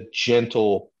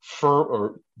gentle,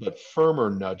 but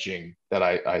firmer nudging that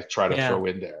I try to throw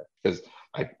in there, because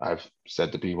I've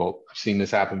said to people, I've seen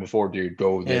this happen before, dude.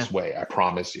 Go this way, I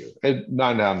promise you. And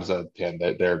 9 times out of 10,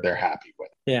 they're happy with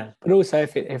it. Yeah, but also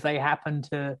if they happen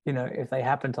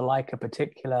to like a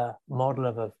particular model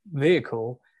of a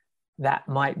vehicle, that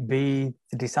might be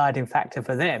the deciding factor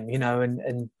for them, you know,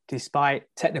 and despite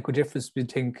technical difference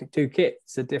between two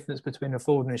kits, the difference between a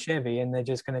Ford and a Chevy, and they're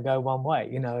just going to go one way,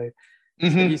 you know.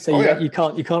 Mm-hmm. So you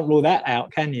can't rule that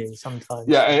out, can you? Sometimes.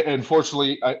 Yeah, and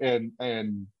fortunately,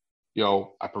 and you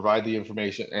know, I provide the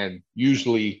information, and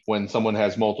usually when someone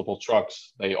has multiple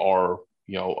trucks, they are,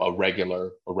 you know, a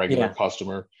regular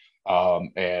customer.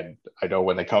 And I know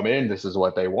when they come in, this is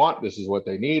what they want, this is what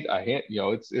they need. You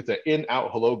know, it's an in,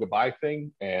 out, hello, goodbye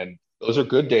thing. And those are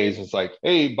good days. It's like,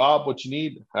 hey, Bob, what you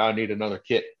need? I need another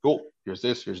kit. Cool. Here's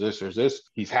this.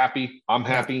 He's happy. I'm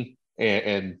happy.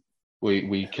 And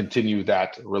we continue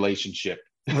that relationship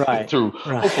through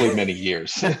hopefully many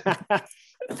years.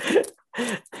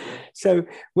 So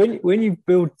when you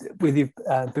build with your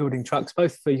building trucks,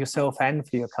 both for yourself and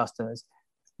for your customers,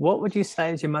 what would you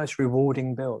say is your most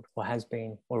rewarding build, or has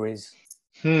been, or is?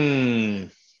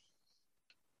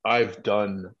 I've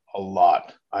done a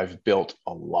lot. I've built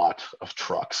a lot of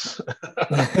trucks.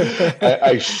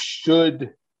 I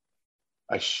should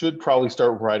probably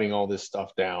start writing all this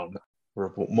stuff down.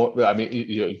 I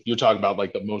mean, you're talking about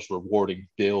like the most rewarding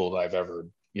build I've ever,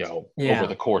 you know, over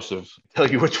the course of, tell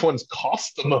you which ones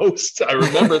cost the most. I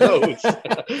remember those.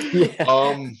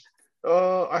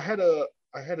 I had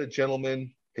a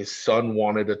gentleman. His son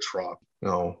wanted a truck, you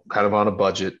know, kind of on a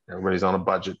budget. Everybody's on a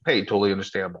budget. Hey, totally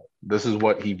understandable. This is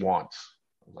what he wants.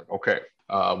 I was like, okay.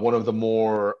 One of the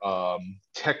more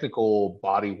technical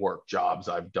bodywork jobs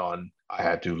I've done, I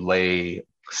had to lay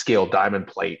scale diamond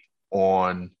plate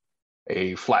on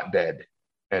a flatbed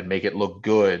and make it look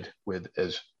good with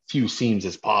as few seams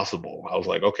as possible. I was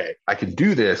like, okay, I can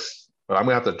do this, but I'm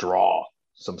gonna have to draw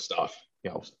some stuff,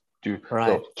 you know, do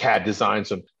CAD design,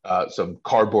 some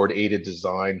cardboard aided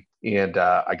design. And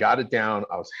I got it down.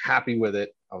 I was happy with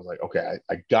it. I was like, okay,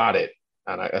 I got it.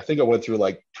 And I think I went through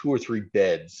like 2 or 3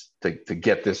 beds to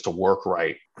get this to work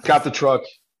right. Got the truck,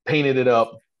 painted it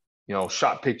up, you know,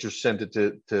 shot pictures, sent it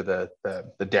to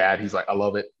the dad. He's like, I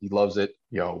love it. He loves it.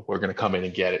 You know, we're going to come in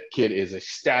and get it. Kid is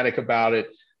ecstatic about it.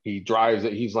 He drives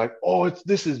it. He's like, oh,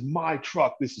 this is my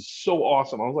truck. This is so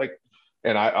awesome. I was like,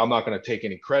 and I'm not going to take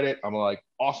any credit. I'm like,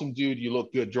 awesome, dude. You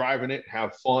look good driving it.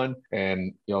 Have fun.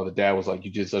 And, you know, the dad was like,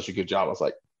 you did such a good job. I was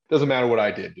like, doesn't matter what I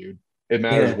did, dude. It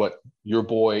matters what your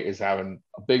boy is having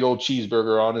a big old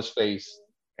cheeseburger on his face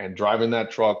and driving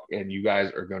that truck, and you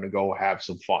guys are going to go have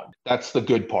some fun. That's the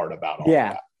good part about all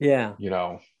that. Yeah. You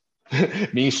know,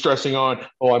 me stressing on,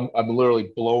 I'm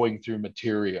literally blowing through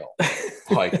material.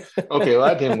 Like, okay, well,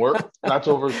 that didn't work. That's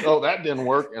over. Oh, that didn't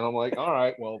work. And I'm like, all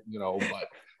right, well, you know, but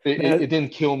it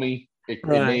didn't kill me. It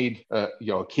made, you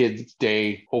know, a kid's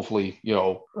day. Hopefully, you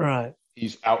know,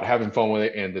 he's out having fun with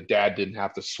it, and the dad didn't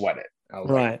have to sweat it. I was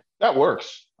like, that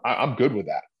works. I'm good with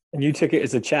that. And you took it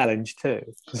as a challenge too.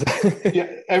 Yeah,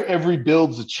 every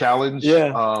build's a challenge.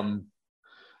 Yeah.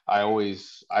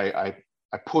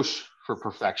 I push for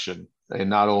perfection, and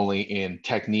not only in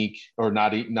technique, or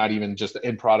not even just the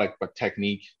end product, but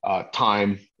technique,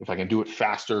 time. If I can do it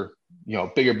faster, you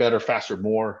know, bigger, better, faster,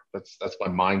 more. That's my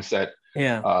mindset.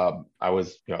 Yeah. I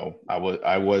was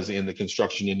in the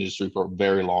construction industry for a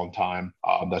very long time.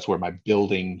 That's where my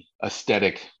building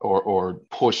aesthetic or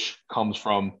push comes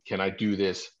from. Can I do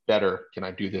this better? Can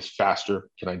I do this faster?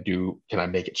 Can I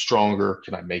make it stronger?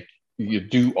 Can I make you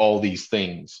do all these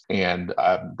things. And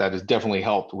that has definitely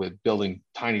helped with building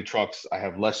tiny trucks. I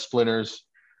have less splinters,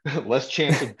 less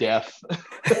chance of death.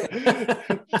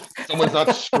 Someone's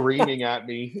not screaming at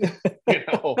me.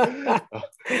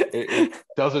 It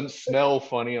doesn't smell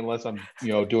funny unless I'm,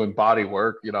 doing body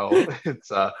work.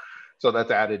 It's so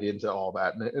that's added into all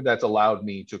that, and that's allowed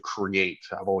me to create.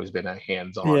 I've always been a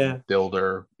hands-on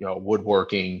builder,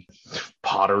 woodworking,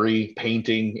 pottery,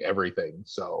 painting, everything.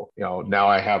 So now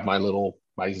I have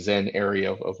my Zen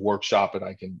area of workshop, and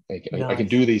I can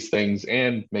do these things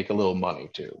and make a little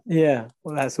money too. Yeah,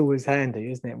 well, that's always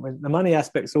handy, isn't it? When the money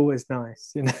aspect's always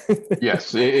nice,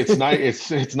 Yes, it's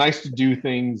nice. It's nice to do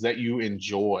things that you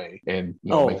enjoy and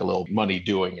make a little money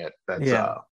doing it.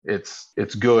 That's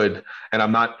it's good. And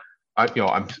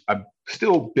I'm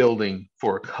still building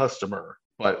for a customer,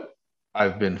 but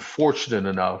I've been fortunate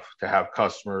enough to have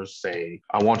customers say,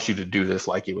 "I want you to do this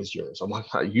like it was yours." I'm like,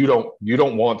 "You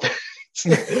don't want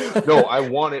that." No, I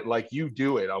want it like you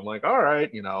do it. I'm like, all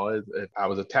right, I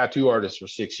was a tattoo artist for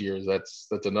 6 years. That's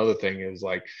another thing, is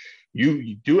like,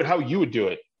 you do it how you would do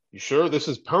it. You sure this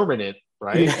is permanent,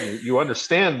 right? You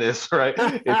understand this, right?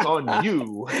 It's on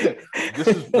you.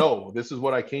 This is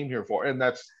what I came here for. And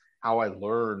that's how I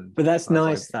learned. But that's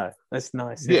nice, though. That's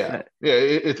nice. Yeah. Yeah.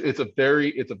 It's a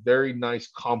very nice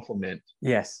compliment.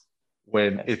 Yes.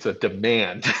 When it's a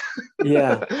demand.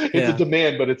 Yeah. It's a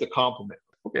demand, but it's a compliment.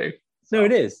 Okay. No,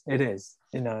 it is. It is.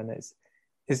 And it's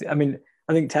I mean,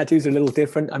 I think tattoos are a little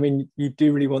different. I mean, you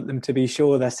do really want them to be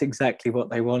sure that's exactly what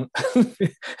they want.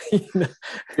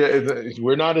 Yeah,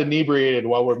 we're not inebriated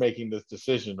while we're making this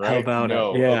decision, right? How about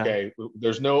no. it? Yeah. Okay.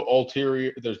 There's no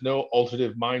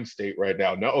alternative mind state right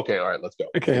now. No. Okay. All right. Let's go.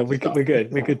 Okay. We're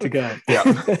good. We're good to go. Yeah.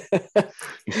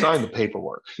 You signed the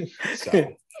paperwork.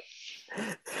 So.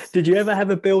 Did you ever have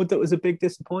a build that was a big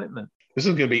disappointment? This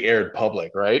is going to be aired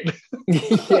public, right?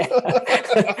 Yeah.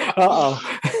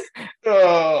 Uh-oh.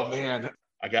 Oh man,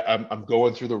 I'm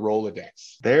going through the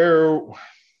Rolodex.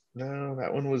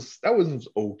 That one was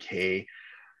okay.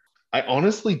 I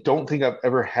honestly don't think I've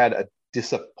ever had a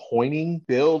disappointing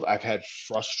build. I've had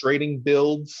frustrating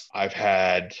builds. I've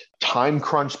had time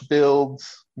crunch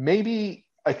builds. Maybe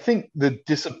I think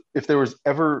if there was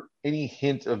ever any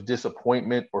hint of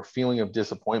disappointment or feeling of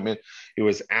disappointment, it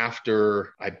was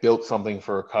after I built something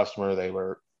for a customer. They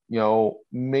were,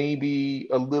 maybe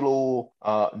a little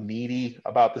needy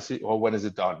about when is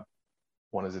it done?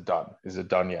 When is it done? Is it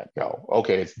done yet?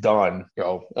 Okay, it's done.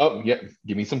 Oh yeah,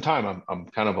 give me some time. I'm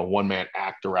kind of a one-man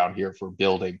act around here for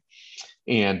building.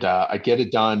 And I get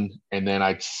it done, and then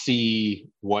I'd see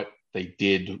what they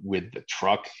did with the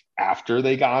truck after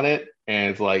they got it.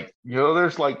 And it's like,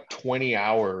 there's like 20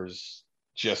 hours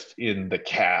just in the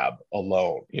cab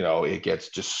alone. It gets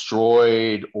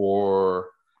destroyed, or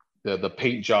the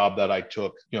paint job that I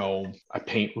took, I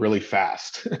paint really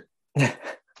fast.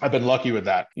 I've been lucky with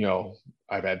that.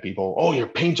 I've had people, "Oh, your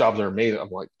paint jobs are amazing." I'm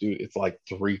like, dude, it's like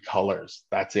 3 colors.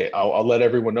 That's it. I'll let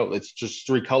everyone know it's just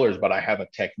 3 colors, but I have a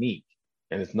technique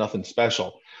and it's nothing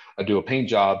special. I do a paint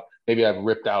job. Maybe I've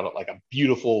ripped out like a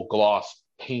beautiful gloss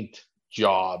paint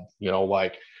job,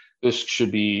 like this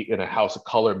should be in a House of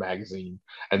Color magazine.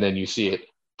 And then you see it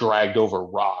dragged over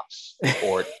rocks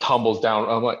or it tumbles down.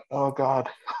 I'm like, oh God.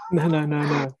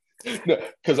 No.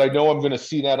 Because I know I'm going to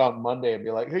see that on Monday and be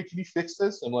like, "Hey, can you fix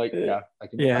this?" I'm like, "Yeah, I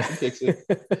can fix it."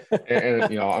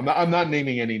 and I'm not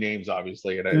naming any names,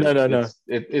 obviously. And No.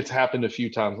 It's happened a few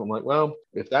times. I'm like, well,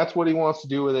 if that's what he wants to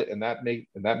do with it, and that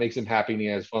makes him happy and he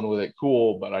has fun with it,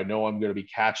 cool. But I know I'm going to be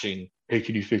catching, "Hey,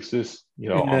 can you fix this?"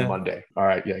 On Monday. All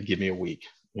right, yeah, give me a week.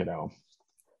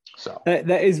 So that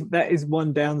is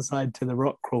one downside to the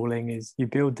rock crawling, is you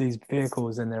build these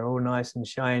vehicles and they're all nice and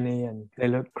shiny and they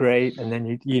look great, and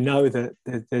then you know that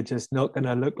they're just not going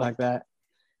to look like that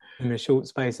in a short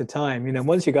space of time.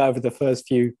 Once you go over the first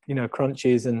few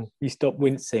crunches and you stop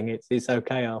wincing, it's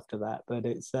okay after that. But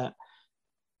it's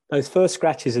those first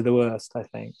scratches are the worst, I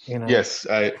think. Yes,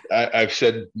 I've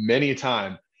said many a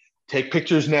time, take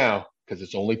pictures now, because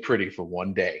it's only pretty for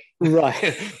one day.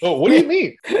 Right. Oh, what do you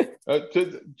mean?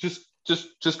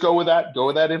 Just go with that. Go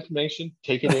with that information.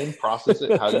 Take it in, process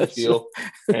it how you feel,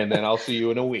 and then I'll see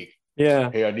you in a week.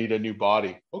 Yeah. Hey, I need a new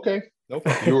body. Okay. Nope.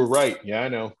 You were right. Yeah, I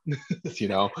know.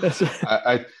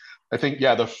 I think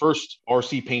the first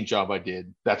RC paint job I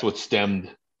did, that's what stemmed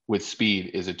with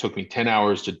speed. Is it took me 10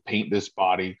 hours to paint this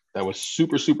body that was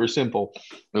super, super simple.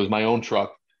 It was my own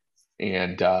truck,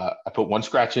 and I put one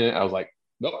scratch in it. I was like,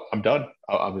 nope, I'm done.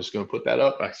 I'm just going to put that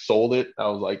up. I sold it. I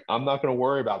was like, I'm not going to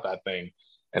worry about that thing.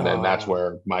 And then that's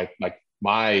where my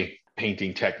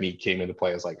painting technique came into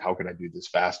play. It's like, how can I do this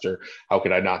faster? How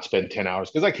could I not spend 10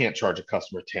 hours? Because I can't charge a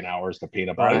customer 10 hours to paint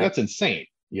a body. Right. That's insane.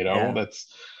 Yeah. That's,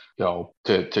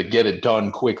 to get it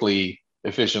done quickly,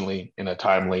 efficiently, in a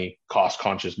timely,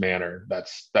 cost-conscious manner.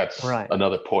 That's Right.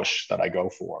 another push that I go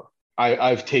for.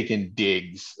 I've taken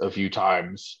digs a few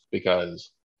times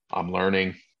because I'm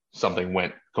learning. Something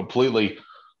went completely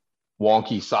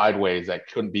wonky sideways that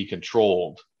couldn't be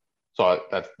controlled. So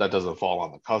that doesn't fall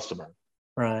on the customer.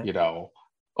 Right.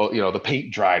 The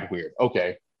paint dried weird.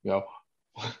 Okay.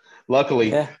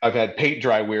 Luckily Yeah. I've had paint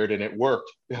dry weird and it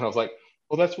worked. And I was like,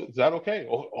 well, is that okay?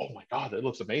 Oh my God, that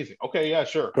looks amazing. Okay, yeah,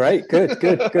 sure. Great, good.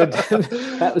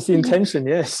 That was the intention,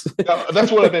 yes.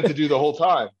 That's what I meant to do the whole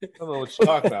time. I don't know what you're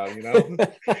talking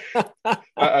about,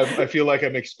 I feel like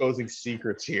I'm exposing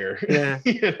secrets here. Yeah.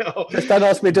 Just don't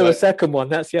ask me to do a second one.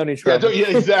 That's the only trouble. Yeah,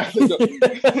 exactly.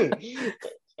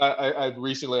 I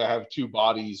recently have two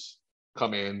bodies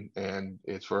come in, and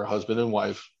it's for a husband and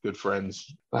wife, good friends.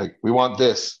 Like, we want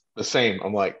this the same.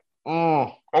 I'm like,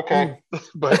 oh, okay.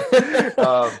 But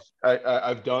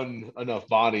I've done enough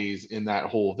bodies in that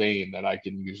whole vein that I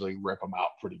can usually rip them out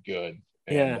pretty good.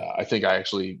 And I think I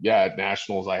actually, at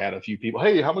Nationals, I had a few people,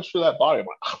 hey, how much for that body? I'm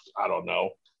like, I don't know.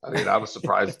 I mean, I was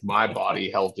surprised my body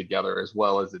held together as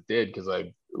well as it did, because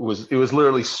it was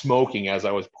literally smoking as I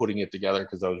was putting it together,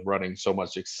 because I was running so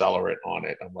much accelerant on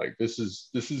it. I'm like, this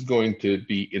is going to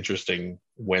be interesting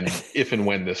if and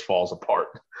when this falls apart.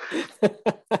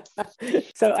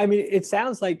 So, I mean, it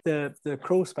sounds like the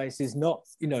crawl space is not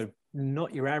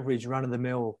your average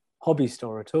run-of-the-mill hobby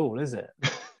store at all, is it?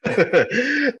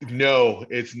 No,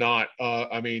 it's not.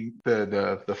 I mean,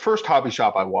 the first hobby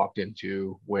shop I walked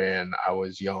into when I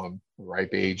was young,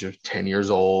 ripe age of 10 years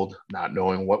old, not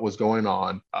knowing what was going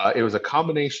on, it was a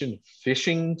combination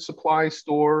fishing supply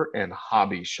store and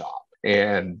hobby shop.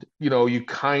 And, you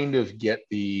kind of get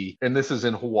and this is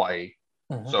in Hawaii.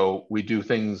 Mm-hmm. So we do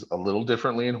things a little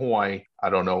differently in Hawaii. I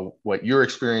don't know what your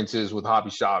experience is with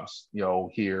hobby shops,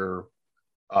 here,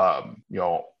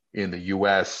 in the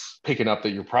U.S., picking up that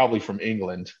you're probably from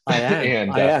England. I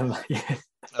am. I am.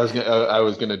 I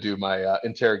was gonna do my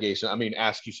interrogation. I mean,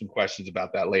 ask you some questions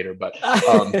about that later. But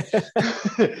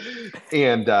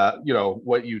and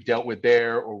what you dealt with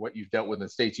there, or what you've dealt with in the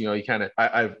States. You kind of.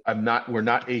 We're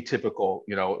not atypical.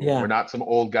 We're not some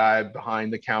old guy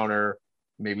behind the counter,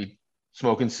 maybe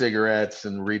smoking cigarettes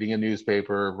and reading a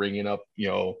newspaper, ringing up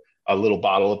a little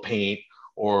bottle of paint,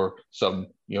 or some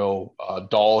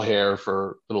doll hair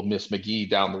for little Miss McGee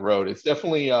down the road. It's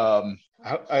definitely I'm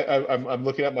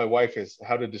looking at my wife as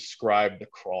how to describe the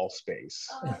crawl space.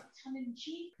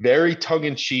 Tongue-in-cheek. Very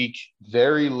tongue-in-cheek,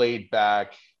 very laid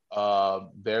back,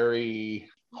 very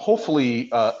hopefully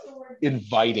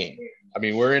inviting. I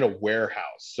mean, we're in a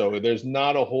warehouse, so there's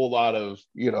not a whole lot of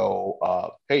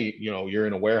hey, you're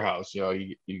in a warehouse.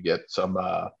 You get some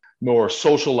more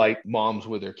socialite moms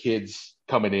with their kids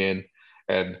coming in.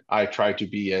 And I try to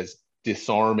be as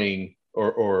disarming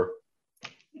or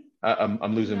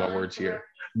I'm losing my words here,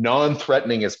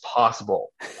 non-threatening as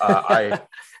possible. I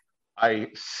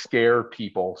scare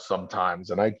people sometimes,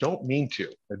 and I don't mean to.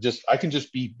 I can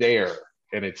just be there,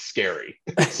 and it's scary.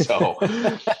 So,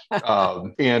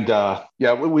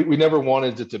 we never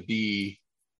wanted it to be,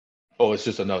 oh, it's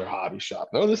just another hobby shop.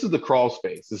 No, this is the crawl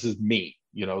space. This is me.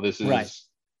 This is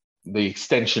the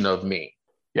extension of me.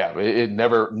 Yeah, it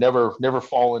never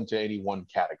fall into any one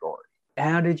category.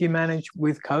 How did you manage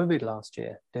with COVID last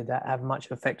year? Did that have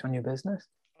much effect on your business?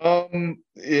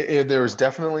 There was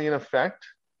definitely an effect.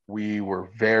 We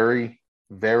were very,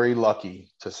 very lucky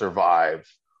to survive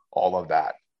all of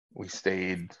that. We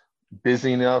stayed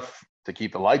busy enough to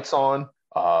keep the lights on.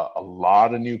 A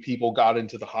lot of new people got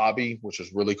into the hobby, which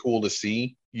was really cool to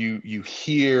see. You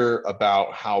hear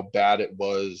about how bad it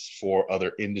was for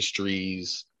other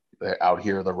industries. Out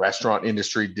here, the restaurant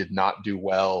industry did not do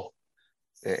well.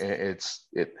 It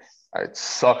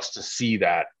sucks to see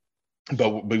that,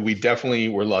 but we definitely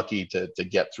were lucky to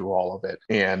get through all of it,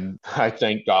 and I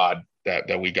thank God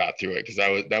that we got through it, because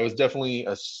that was definitely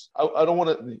I'm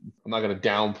not going to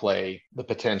downplay the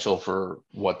potential for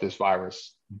what this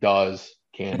virus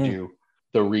can do.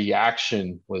 The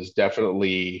reaction was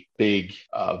definitely big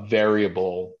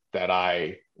variable that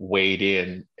I weighed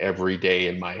in every day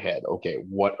in my head. Okay,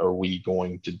 what are we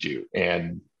going to do?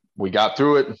 And we got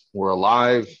through it. We're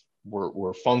alive.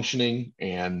 We're functioning,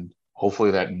 and hopefully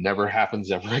that never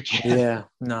happens ever again. Yeah,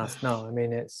 no. I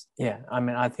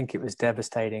mean, I think it was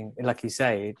devastating. Like you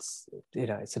say,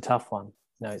 it's a tough one.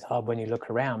 It's hard when you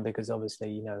look around, because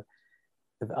obviously,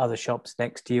 the other shops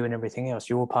next to you and everything else,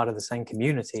 you're all part of the same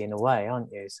community in a way,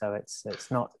 aren't you? So it's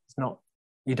not.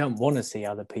 You don't want to see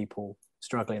other people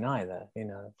struggling either, you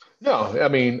know. No, I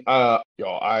mean,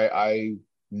 I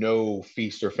know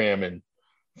feast or famine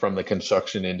from the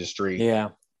construction industry, Yeah.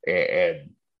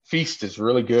 and feast is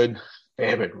really good.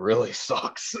 Famine really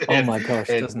sucks. Oh my gosh,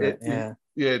 And doesn't it? Yeah.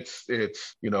 it's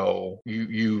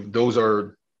you those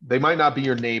are, they might not be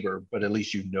your neighbor, but at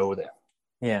least you know them,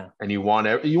 Yeah. and you want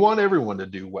everyone to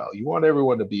do well. You want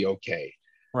everyone to be okay.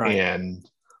 Right. And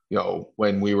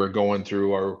when we were going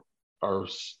through our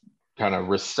kind of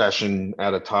recession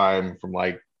at a time from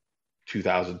like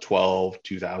 2012,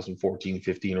 2014,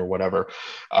 15, or whatever,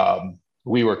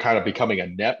 we were kind of becoming a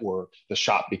network. The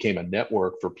shop became a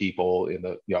network for people in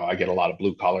the, I get a lot of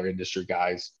blue collar industry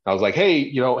guys. I was like,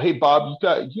 hey, hey, Bob,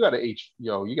 you got a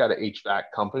HVAC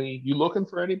company. You looking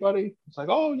for anybody? It's like,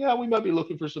 oh yeah, we might be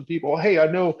looking for some people. Hey, I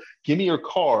know, give me your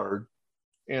card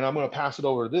and I'm going to pass it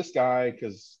over to this guy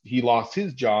because he lost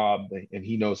his job and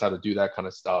he knows how to do that kind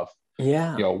of stuff.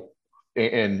 Yeah.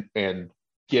 And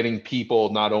getting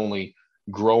people not only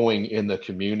growing in the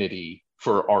community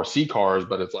for RC cars,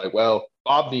 but it's like, well,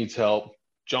 Bob needs help.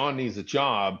 John needs a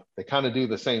job. They kind of do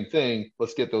the same thing.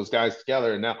 Let's get those guys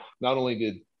together. And now not only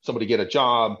did somebody get a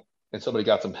job and somebody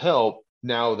got some help,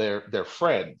 now they're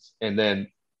friends. And then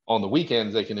on the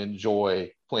weekends, they can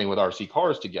enjoy playing with RC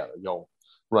cars together,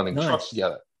 running trucks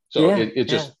together. So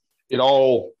it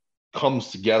all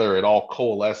comes together. It all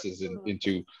coalesces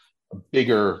into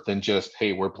bigger than just,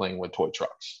 hey, we're playing with toy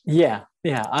trucks. Yeah,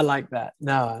 I like that.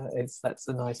 No, that's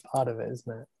a nice part of it,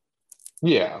 isn't it?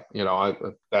 Yeah,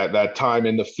 that time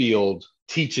in the field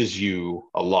teaches you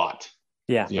a lot.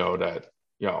 Yeah,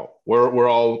 we're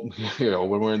all when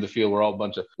we're in the field, we're all a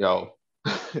bunch of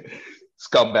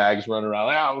scumbags running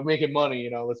around. We're making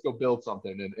money. Let's go build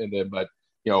something. And then, but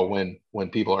when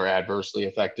people are adversely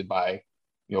affected by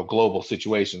global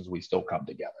situations, we still come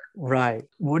together. Right.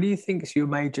 What do you think is your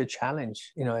major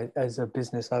challenge, as a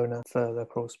business owner for the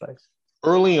crawl space?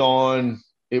 Early on,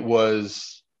 it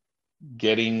was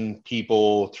getting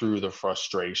people through the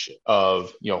frustration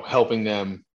of, helping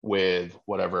them with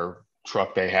whatever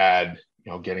truck they had,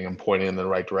 getting them pointed in the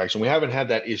right direction. We haven't had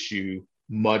that issue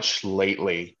much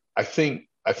lately. I think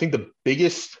the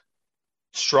biggest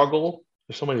struggle,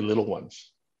 there's so many little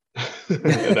ones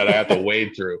that I have to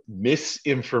wade through.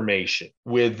 Misinformation.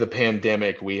 With the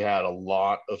pandemic, we had a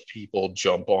lot of people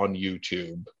jump on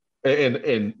YouTube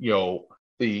and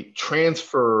the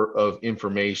transfer of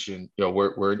information,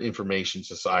 we're an information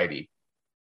society,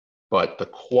 but the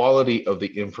quality of the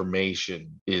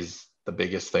information is the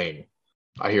biggest thing.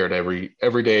 I hear it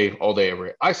every day, all day, every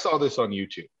day. I saw this on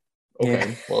YouTube.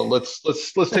 Okay, well, let's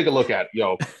take a look at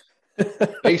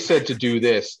it. They said to do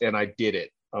this and I did it.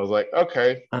 I was like,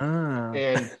 okay.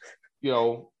 And,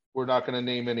 we're not going to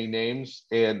name any names.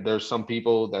 And there's some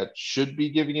people that should be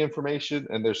giving information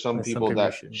and there's some people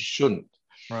that shouldn't.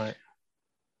 Right.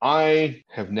 I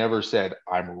have never said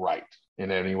I'm right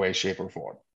in any way, shape, or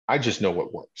form. I just know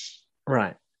what works.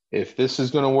 Right. If this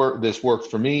is going to work, this worked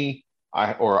for me,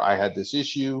 I had this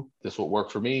issue, this will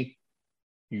work for me.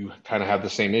 You kind of have the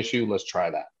same issue. Let's try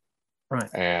that. Right.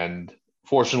 And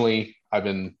fortunately, I've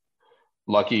been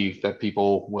lucky that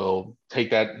people will take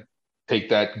that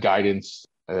guidance.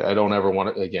 I don't ever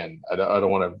want to, again, I don't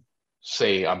want to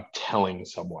say I'm telling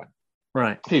someone,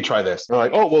 right, hey, try this. They're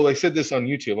like, oh, well, they said this on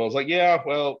YouTube. I was like, yeah,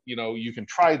 well, you can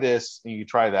try this and you can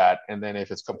try that. And then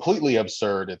if it's completely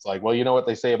absurd, it's like, well, you know what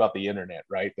they say about the internet,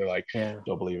 right? They're like,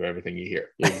 don't believe everything you hear.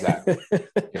 Exactly.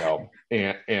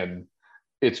 And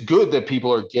it's good that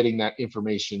people are getting that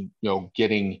information,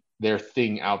 getting their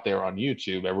thing out there on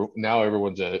YouTube. Now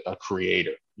everyone's a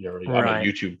creator. I'm a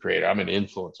YouTube creator. I'm an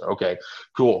influencer. Okay,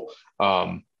 cool.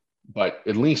 But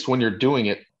at least when you're doing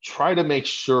it, try to make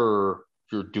sure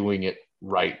you're doing it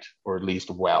right, or at least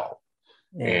well.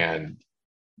 And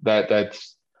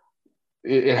that's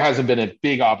it hasn't been a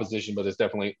big opposition, but it's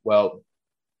definitely, well,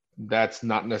 that's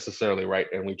not necessarily right.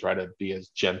 And we try to be as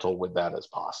gentle with that as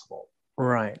possible.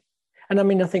 Right. And I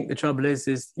mean, I think the trouble is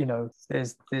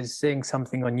there's seeing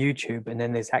something on YouTube and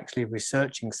then there's actually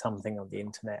researching something on the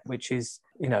internet, which is,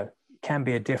 can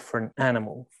be a different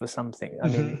animal for something. I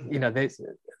mean,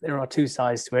 there are two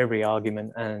sides to every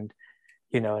argument. And,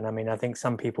 and I mean, I think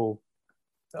some people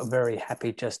are very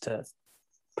happy just to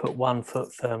put one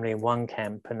foot firmly in one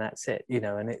camp and that's it,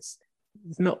 and it's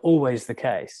not always the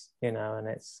case, and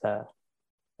it's,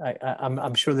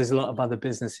 I'm sure there's a lot of other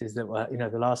businesses that were,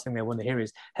 the last thing they want to hear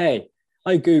is, hey,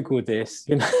 I Googled this,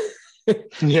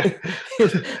 Yeah.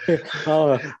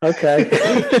 Oh, okay.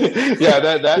 Yeah,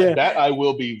 that I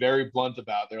will be very blunt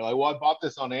about. They're like, well, I bought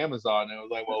this on Amazon. And I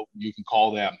was like, well, you can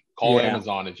call them. Call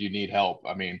Amazon if you need help.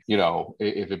 I mean,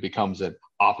 if it becomes an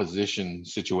opposition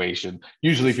situation,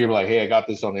 usually people are like, hey, I got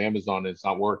this on Amazon and it's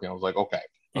not working. I was like, okay,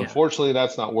 unfortunately,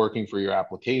 that's not working for your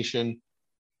application.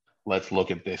 Let's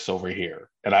look at this over here.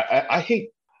 And I hate,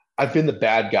 I've been the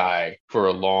bad guy for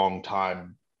a long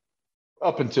time,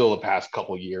 up until the past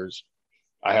couple of years.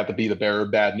 I have to be the bearer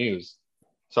of bad news.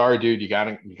 Sorry, dude, you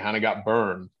kind of got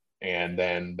burned, and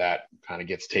then that kind of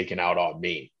gets taken out on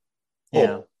me. Yeah.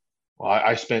 Oh, well,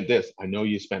 I spent this. I know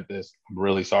you spent this. I'm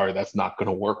really sorry. That's not going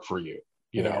to work for you.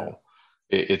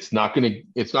 It's not going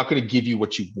to give you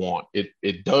what you want.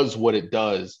 It does what it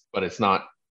does, but it's not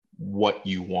what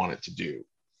you want it to do.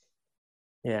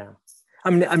 Yeah. I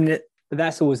mean,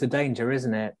 that's always the danger,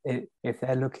 isn't it? If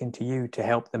they're looking to you to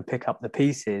help them pick up the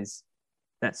pieces,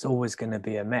 that's always going to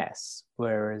be a mess.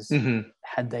 Whereas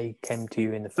had they came to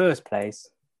you in the first place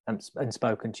and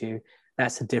spoken to you,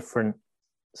 that's a different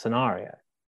scenario,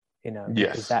 Yes.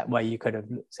 Because that way you could have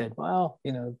said, well,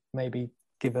 maybe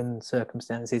given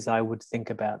circumstances, I would think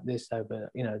about this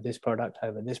over, this product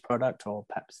over this product, or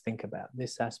perhaps think about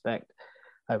this aspect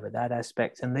over that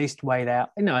aspect, and at least weighed out.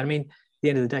 I mean, at the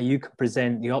end of the day, you can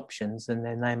present the options and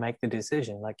then they make the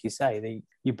decision. Like you say,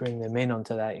 you bring them in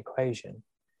onto that equation,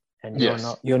 and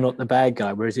you're not the bad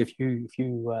guy. Whereas if you're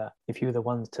the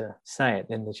ones to say it,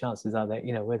 then the chances are that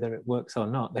whether it works or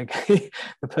not, the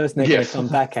person they're going to come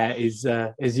back at is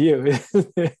you.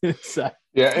 So.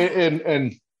 Yeah,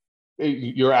 and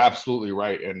you're absolutely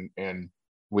right, and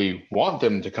we want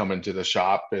them to come into the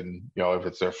shop, and if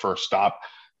it's their first stop.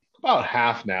 About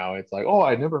half now, it's like, oh,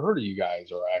 I never heard of you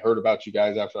guys, or I heard about you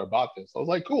guys after I bought this. I was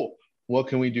like, cool. What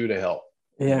can we do to help?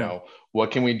 Yeah.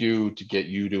 What can we do to get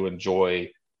you to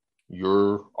enjoy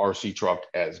your RC truck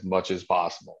as much as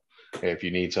possible? If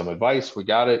you need some advice, we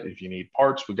got it. If you need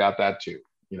parts, we got that too.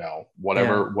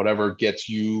 Whatever gets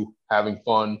you having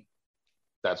fun,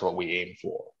 that's what we aim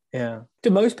for. Yeah. Do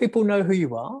most people know who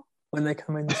you are when they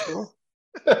come in the store?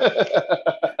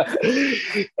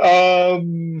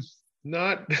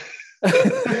 Not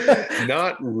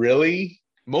really.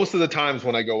 Most of the times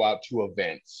when I go out to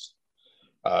events,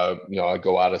 I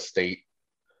go out of state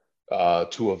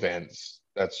to events.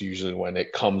 That's usually when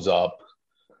it comes up.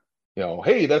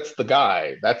 Hey, that's the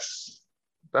guy. That's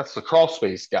the crawl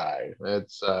space guy.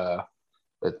 It's the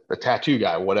tattoo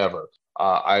guy, whatever.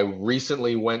 I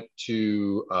recently went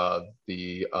to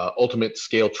the Ultimate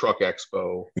Scale Truck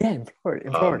Expo. Yeah, in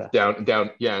Florida.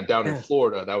 Down in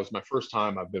Florida. That was my first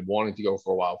time. I've been wanting to go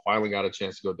for a while. Finally got a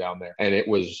chance to go down there, and it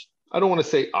was, I don't want to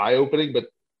say eye-opening, but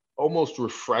almost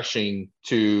refreshing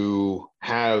to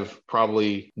have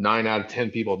probably 9 out of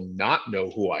 10 people not know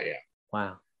who I am.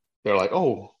 Wow. They're like,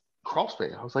 "Oh, crawl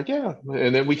space." I was like, "Yeah,"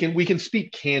 and then we can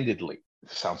speak candidly.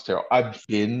 It sounds terrible. I've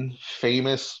been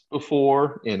famous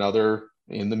before in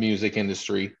the music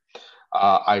industry.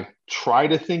 I try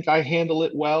to think I handle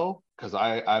it well, because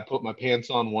I put my pants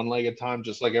on one leg at a time,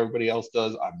 just like everybody else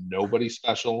does. I'm nobody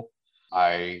special.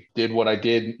 I did what I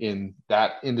did in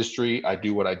that industry. I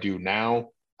do what I do now.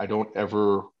 I don't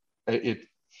ever, it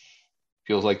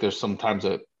feels like there's sometimes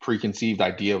a preconceived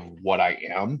idea of what I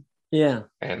am. Yeah.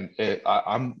 And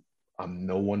I'm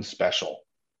no one special.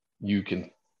 You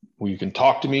can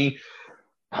talk to me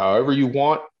however you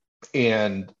want,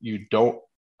 and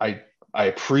I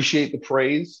appreciate the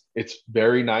praise. It's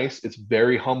very nice. It's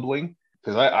very humbling,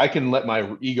 because I can let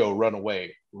my ego run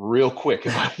away real quick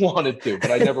if I wanted to,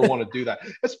 but I never want to do that,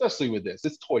 especially with this.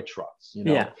 It's toy trucks,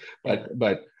 Yeah.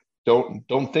 But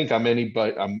don't think I'm any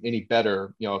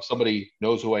better. If somebody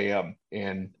knows who I am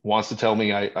and wants to tell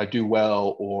me I do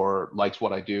well or likes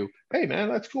what I do, hey man,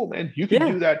 that's cool, man. You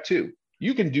can do that too.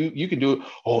 You can do it.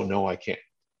 Oh no, I can't.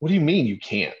 What do you mean you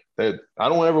can't? I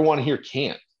don't ever want to hear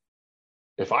can't.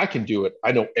 If I can do it,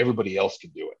 I know everybody else can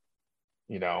do it.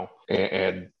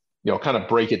 And kind of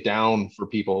break it down for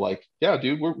people. Like, yeah,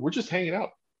 dude, we're just hanging out.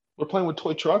 We're playing with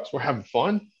toy trucks. We're having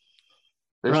fun.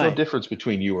 There's no difference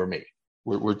between you or me.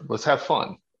 Let's have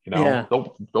fun.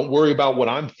 Don't worry about what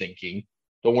I'm thinking.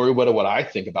 Don't worry about what I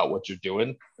think about what you're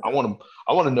doing. I want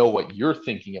to know what you're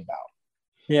thinking about.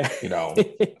 Yeah.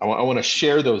 I want to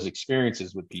share those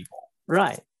experiences with people.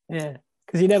 Right. Yeah.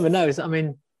 Because you never know. I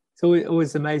mean, it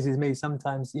always amazes me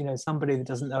sometimes, somebody that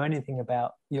doesn't know anything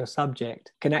about your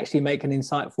subject can actually make an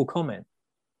insightful comment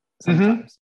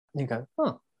sometimes. You go,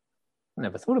 oh, I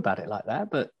never thought about it like that,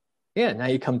 but Yeah, now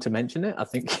you come to mention it, I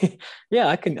think, yeah,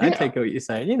 I take what you're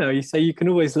saying. You say you can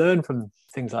always learn from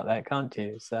things like that, can't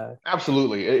you? So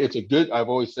Absolutely. I've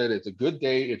always said it's a good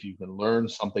day if you can learn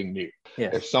something new.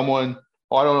 yes. If someone,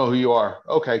 oh, I don't know who you are.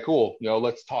 Okay, cool.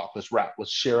 Let's talk, let's rap,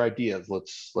 let's share ideas,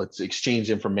 let's exchange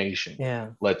information. Yeah.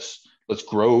 Let's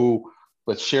grow,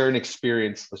 let's share an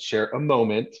experience, let's share a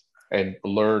moment and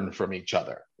learn from each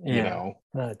other. No,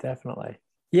 definitely.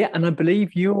 Yeah, and I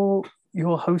believe you're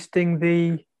hosting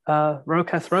the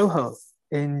Rocas Rojo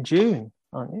in June,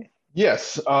 aren't you?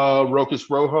 Yes, Rocas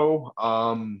Rojo.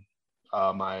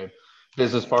 My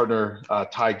business partner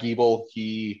Ty Giebel,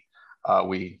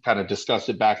 we kind of discussed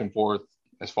it back and forth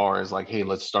as far as like, hey,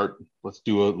 let's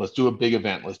do a big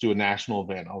event, let's do a national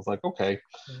event. I was like, okay.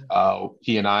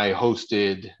 He and I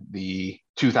hosted the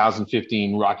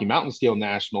 2015 Rocky Mountain Scale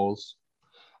Nationals.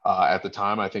 At the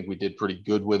time, I think we did pretty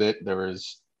good with it. There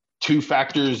was two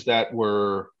factors that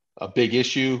were a big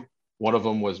issue. One of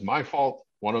them was my fault.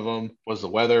 One of them was the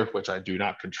weather, which I do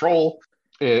not control.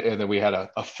 And then we had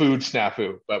a food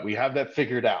snafu, but we have that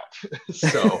figured out.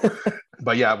 So,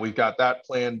 but yeah, we've got that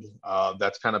planned.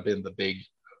 That's kind of been the big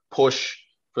push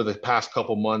for the past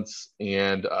couple months,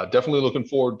 and definitely looking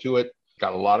forward to it.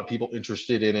 Got a lot of people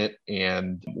interested in it,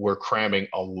 and we're cramming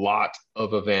a lot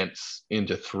of events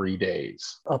into 3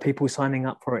 days. Are people signing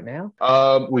up for it now?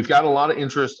 We've got a lot of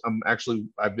interest. I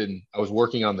was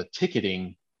working on the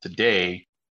ticketing today,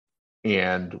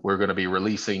 and we're going to be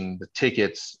releasing the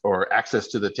tickets or access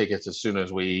to the tickets as soon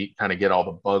as we kind of get all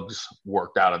the bugs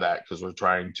worked out of that, because we're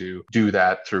trying to do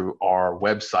that through our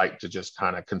website to just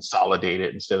kind of consolidate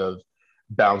it instead of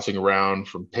bouncing around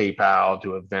from PayPal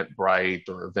to Eventbrite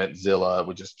or Eventzilla.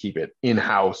 We just keep it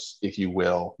in-house, if you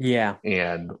will. Yeah.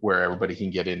 And where everybody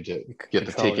can get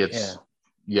the tickets.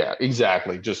 Yeah,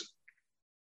 exactly. Just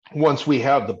once we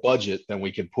have the budget, then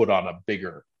we can put on a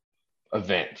bigger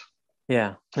event.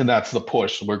 Yeah. And that's the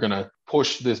push. We're going to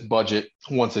push this budget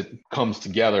once it comes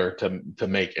together to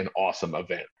make an awesome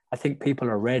event. I think people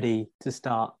are ready to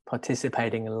start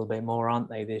participating a little bit more, aren't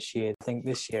they, this year? I think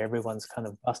this year everyone's kind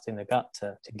of busting the gut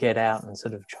to get out and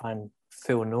sort of try and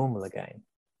feel normal again.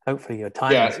 Hopefully your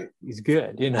time is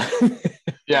good,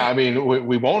 Yeah, I mean,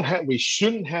 we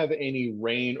shouldn't have any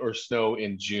rain or snow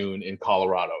in June in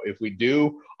Colorado. If we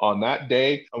do on that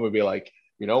day, I'm going to be like,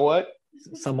 you know what?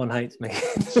 Someone hates me.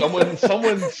 Someone's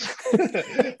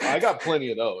I got plenty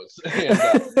of those.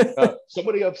 And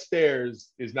somebody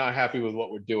upstairs is not happy with what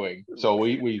we're doing. So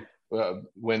we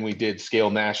when we did Scale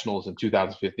Nationals in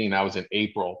 2015, I was in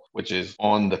April, which is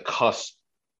on the cusp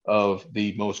of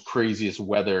the most craziest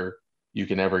weather you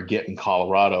can ever get in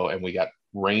Colorado. And we got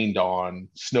rained on,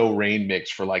 snow rain mix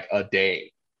for like a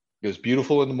day. It was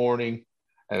beautiful in the morning,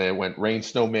 and then it went rain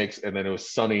snow mix, and then it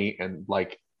was sunny and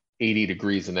like 80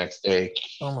 degrees the next day.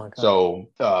 Oh my God. So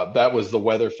that was the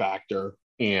weather factor.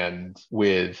 And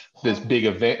with this big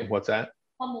event, what's that?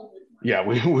 Yeah,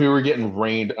 we were getting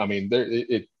rained. I mean,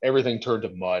 everything turned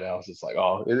to mud. I was just like,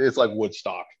 oh, it's like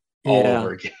Woodstock all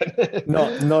over again.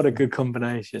 not a good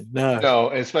combination.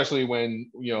 No, especially when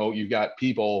you've got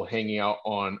people hanging out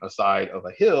on a side of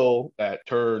a hill that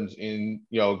turns in,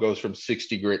 goes from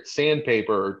 60 grit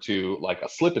sandpaper to like a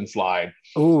slip and slide.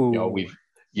 Ooh.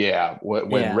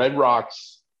 When Red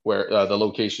Rocks, where the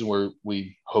location where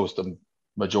we host the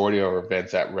majority of our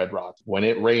events at Red Rocks, when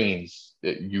it rains,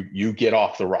 you get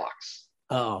off the rocks.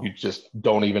 Oh. You just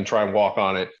don't even try and walk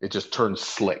on it. It just turns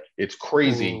slick. It's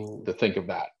crazy to think of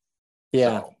that.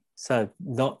 Yeah. So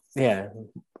that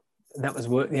was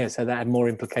work. Yeah. So that had more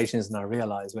implications than I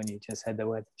realized when you just had the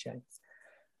weather change.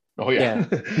 Oh yeah.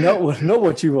 Not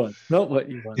what you want. Not what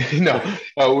you want. No,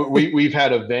 we've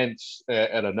had events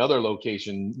at another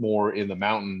location more in the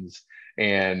mountains,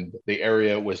 and the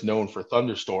area was known for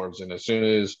thunderstorms. And as soon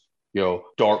as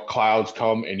dark clouds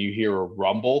come and you hear a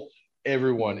rumble,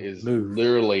 everyone is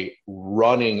literally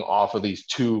running off of these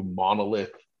two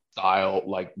monolithic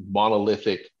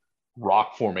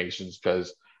rock formations,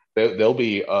 because there'll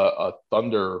be a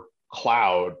thunder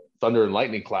and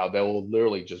lightning cloud that will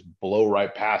literally just blow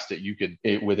right past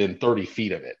it within 30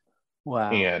 feet of it.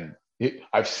 Wow. And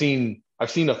I've seen a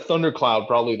thundercloud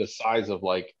probably the size of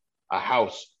like a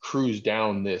house cruise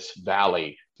down this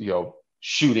valley,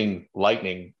 shooting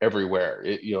lightning everywhere.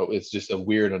 It's just a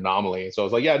weird anomaly. So I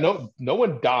was like, yeah, no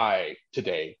one die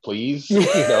today, please.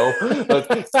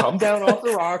 Let's come down off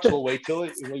the rocks. We'll wait till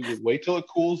it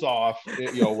cools off.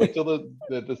 Wait till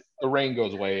the rain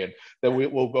goes away, and then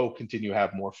we'll go continue to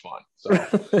have more fun. So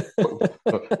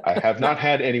I have not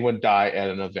had anyone die at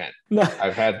an event. No,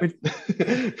 I've had.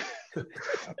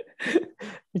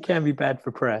 It can be bad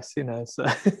for press, So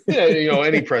yeah,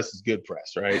 any press is good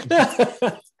press, right?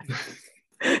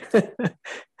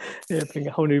 Yeah, bring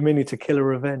a whole new meaning to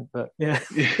killer event, but yeah.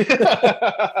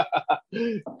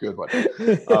 Good one.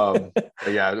 But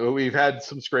yeah, we've had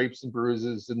some scrapes and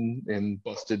bruises and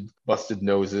busted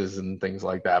noses and things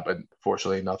like that, but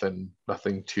fortunately nothing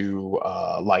too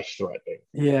life threatening.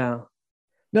 Yeah.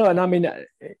 No, and I mean,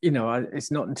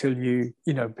 it's not until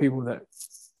people that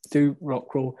do rock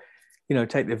crawl,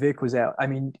 take their vehicles out. I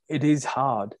mean, it is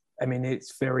hard. I mean,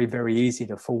 it's very, very easy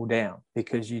to fall down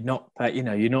because you're not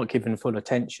given full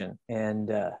attention,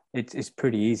 and it's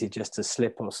pretty easy just to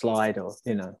slip or slide or.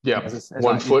 Yeah,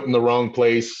 one foot in the wrong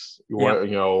place. A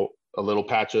little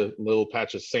patch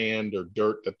of sand or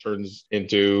dirt that turns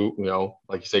into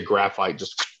like you say, graphite.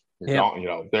 Just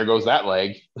there goes that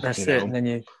leg. That's it. And then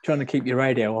you're trying to keep your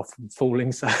radio off from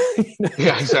falling. So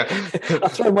yeah, exactly. I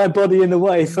throw my body in the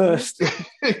way first.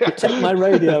 Protect my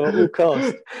radio at all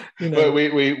costs. But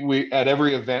we at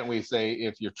every event we say,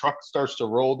 if your truck starts to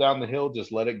roll down the hill,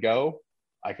 just let it go.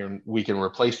 We can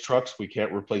replace trucks. We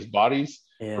can't replace bodies.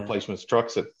 Yeah. Replacements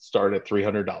trucks that start at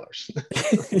 $300.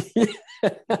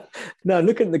 No,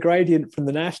 look at the gradient from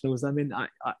the Nationals. I mean,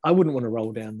 I wouldn't want to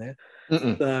roll down there.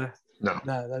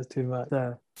 No, that's too much.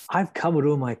 So I've covered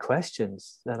all my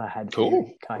questions that I had. Cool. For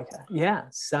you, Kaika. Yeah.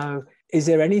 So is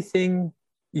there anything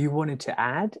you wanted to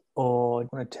add or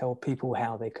want to tell people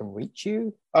how they can reach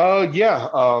you?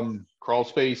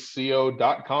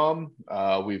 Crawlspaceco.com.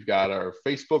 We've got our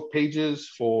Facebook pages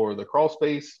for the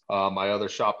Crawlspace, my other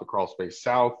shop, the Crawlspace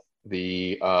South,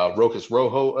 the Rocus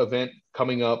Rojo event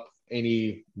coming up.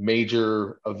 Any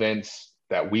major events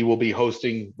that we will be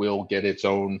hosting will get its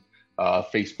own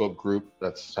Facebook group.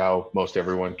 That's how most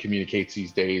everyone communicates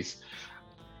these days.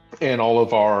 And all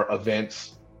of our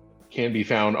events can be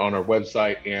found on our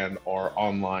website, and our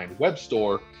online web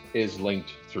store is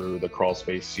linked through the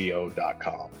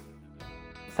crawlspaceco.com.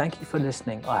 Thank you for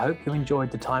listening. I hope you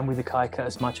enjoyed the time with the Kaika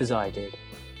as much as I did.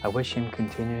 I wish him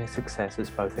continuing success as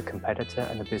both a competitor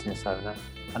and a business owner,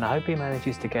 and I hope he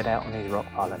manages to get out on his rock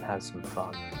pile and have some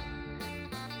fun.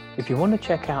 If you want to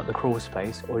check out the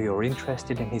Crawlspace, or you're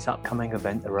interested in his upcoming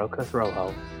event, the Rocus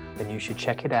Rojo, then you should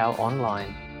check it out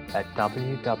online at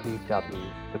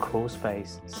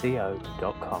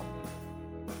www.thecrawlspaceco.com.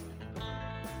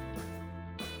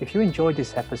 If you enjoyed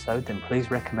this episode, then please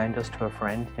recommend us to a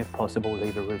friend, and if possible,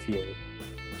 leave a review.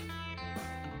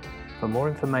 For more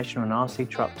information on RC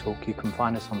Truck Talk, you can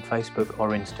find us on Facebook or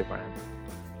Instagram.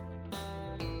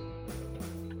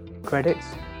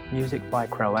 Credits, music by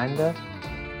Croanda,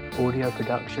 audio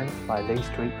production by Lee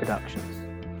Street Productions.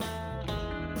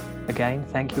 Again,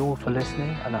 thank you all for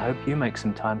listening, and I hope you make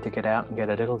some time to get out and get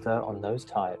a little dirt on those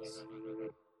tires.